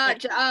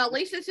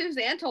 Lisa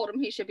Suzanne told him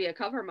he should be a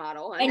cover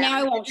model, And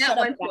now he won't shut up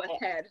went to about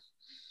his it. head.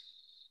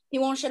 He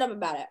won't shut up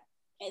about it.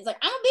 It's like,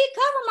 I'm gonna be a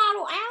cover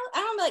model, Al.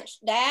 I'm like,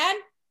 Dad,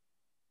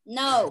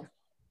 no.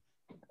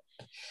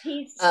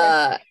 He's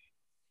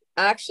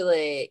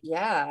actually,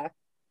 yeah.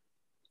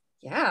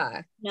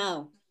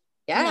 No.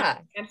 Yeah.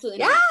 No, absolutely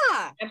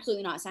not.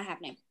 Absolutely not. It's not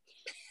happening.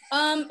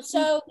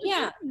 So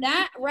yeah,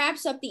 that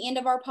wraps up the end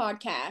of our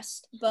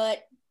podcast,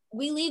 but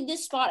we leave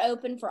this spot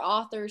open for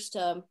authors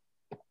to,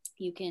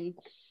 you can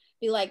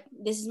be like,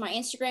 this is my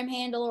Instagram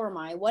handle or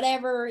my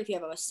whatever. If you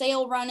have a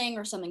sale running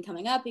or something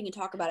coming up, you can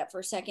talk about it for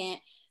a second.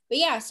 But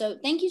yeah, so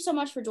thank you so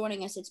much for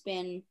joining us. It's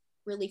been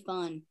really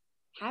fun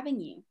having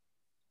you.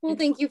 Well,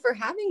 thank you for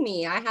having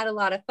me. I had a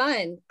lot of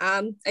fun.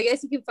 I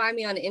guess you can find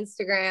me on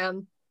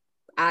Instagram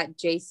at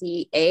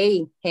J.C.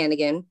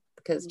 Hannigan,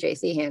 because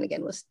J.C.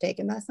 Hannigan was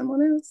taken by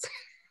someone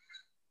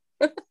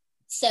else.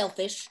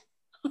 Selfish.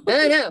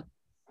 No.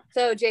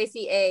 So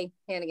J.C.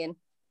 Hannigan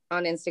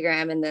on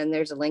Instagram, and then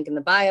there's a link in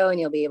the bio, and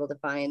you'll be able to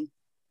find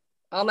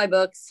all my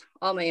books,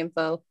 all my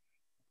info.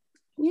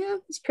 Yeah,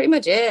 that's pretty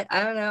much it.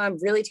 I don't know. I'm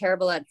really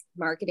terrible at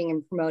marketing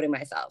and promoting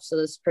myself, so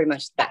this is pretty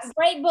much the best.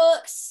 Great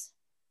books.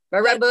 My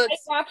red books.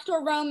 Drop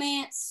Store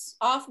Romance.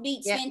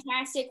 Offbeat's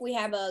fantastic. We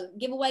have a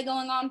giveaway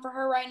going on for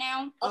her right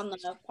now on the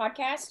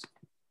podcast.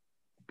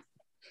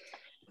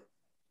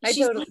 I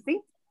totally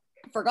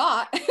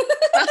forgot.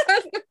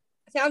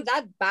 Sounds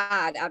that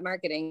bad at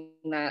marketing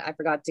that I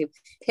forgot to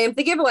pimp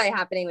the giveaway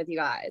happening with you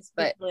guys.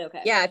 But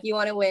okay. Yeah, if you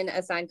want to win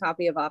a signed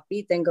copy of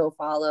Offbeat, then go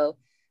follow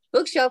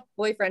Bookshelf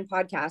Boyfriend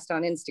Podcast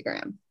on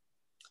Instagram.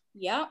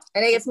 Yeah.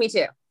 And I guess me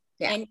too.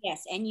 Yeah. And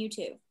yes, and you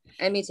too.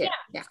 And me too.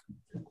 Yeah.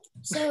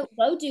 So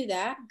go do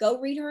that. Go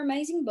read her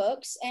amazing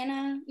books. And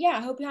I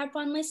hope you had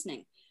fun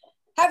listening.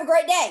 Have a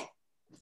great day.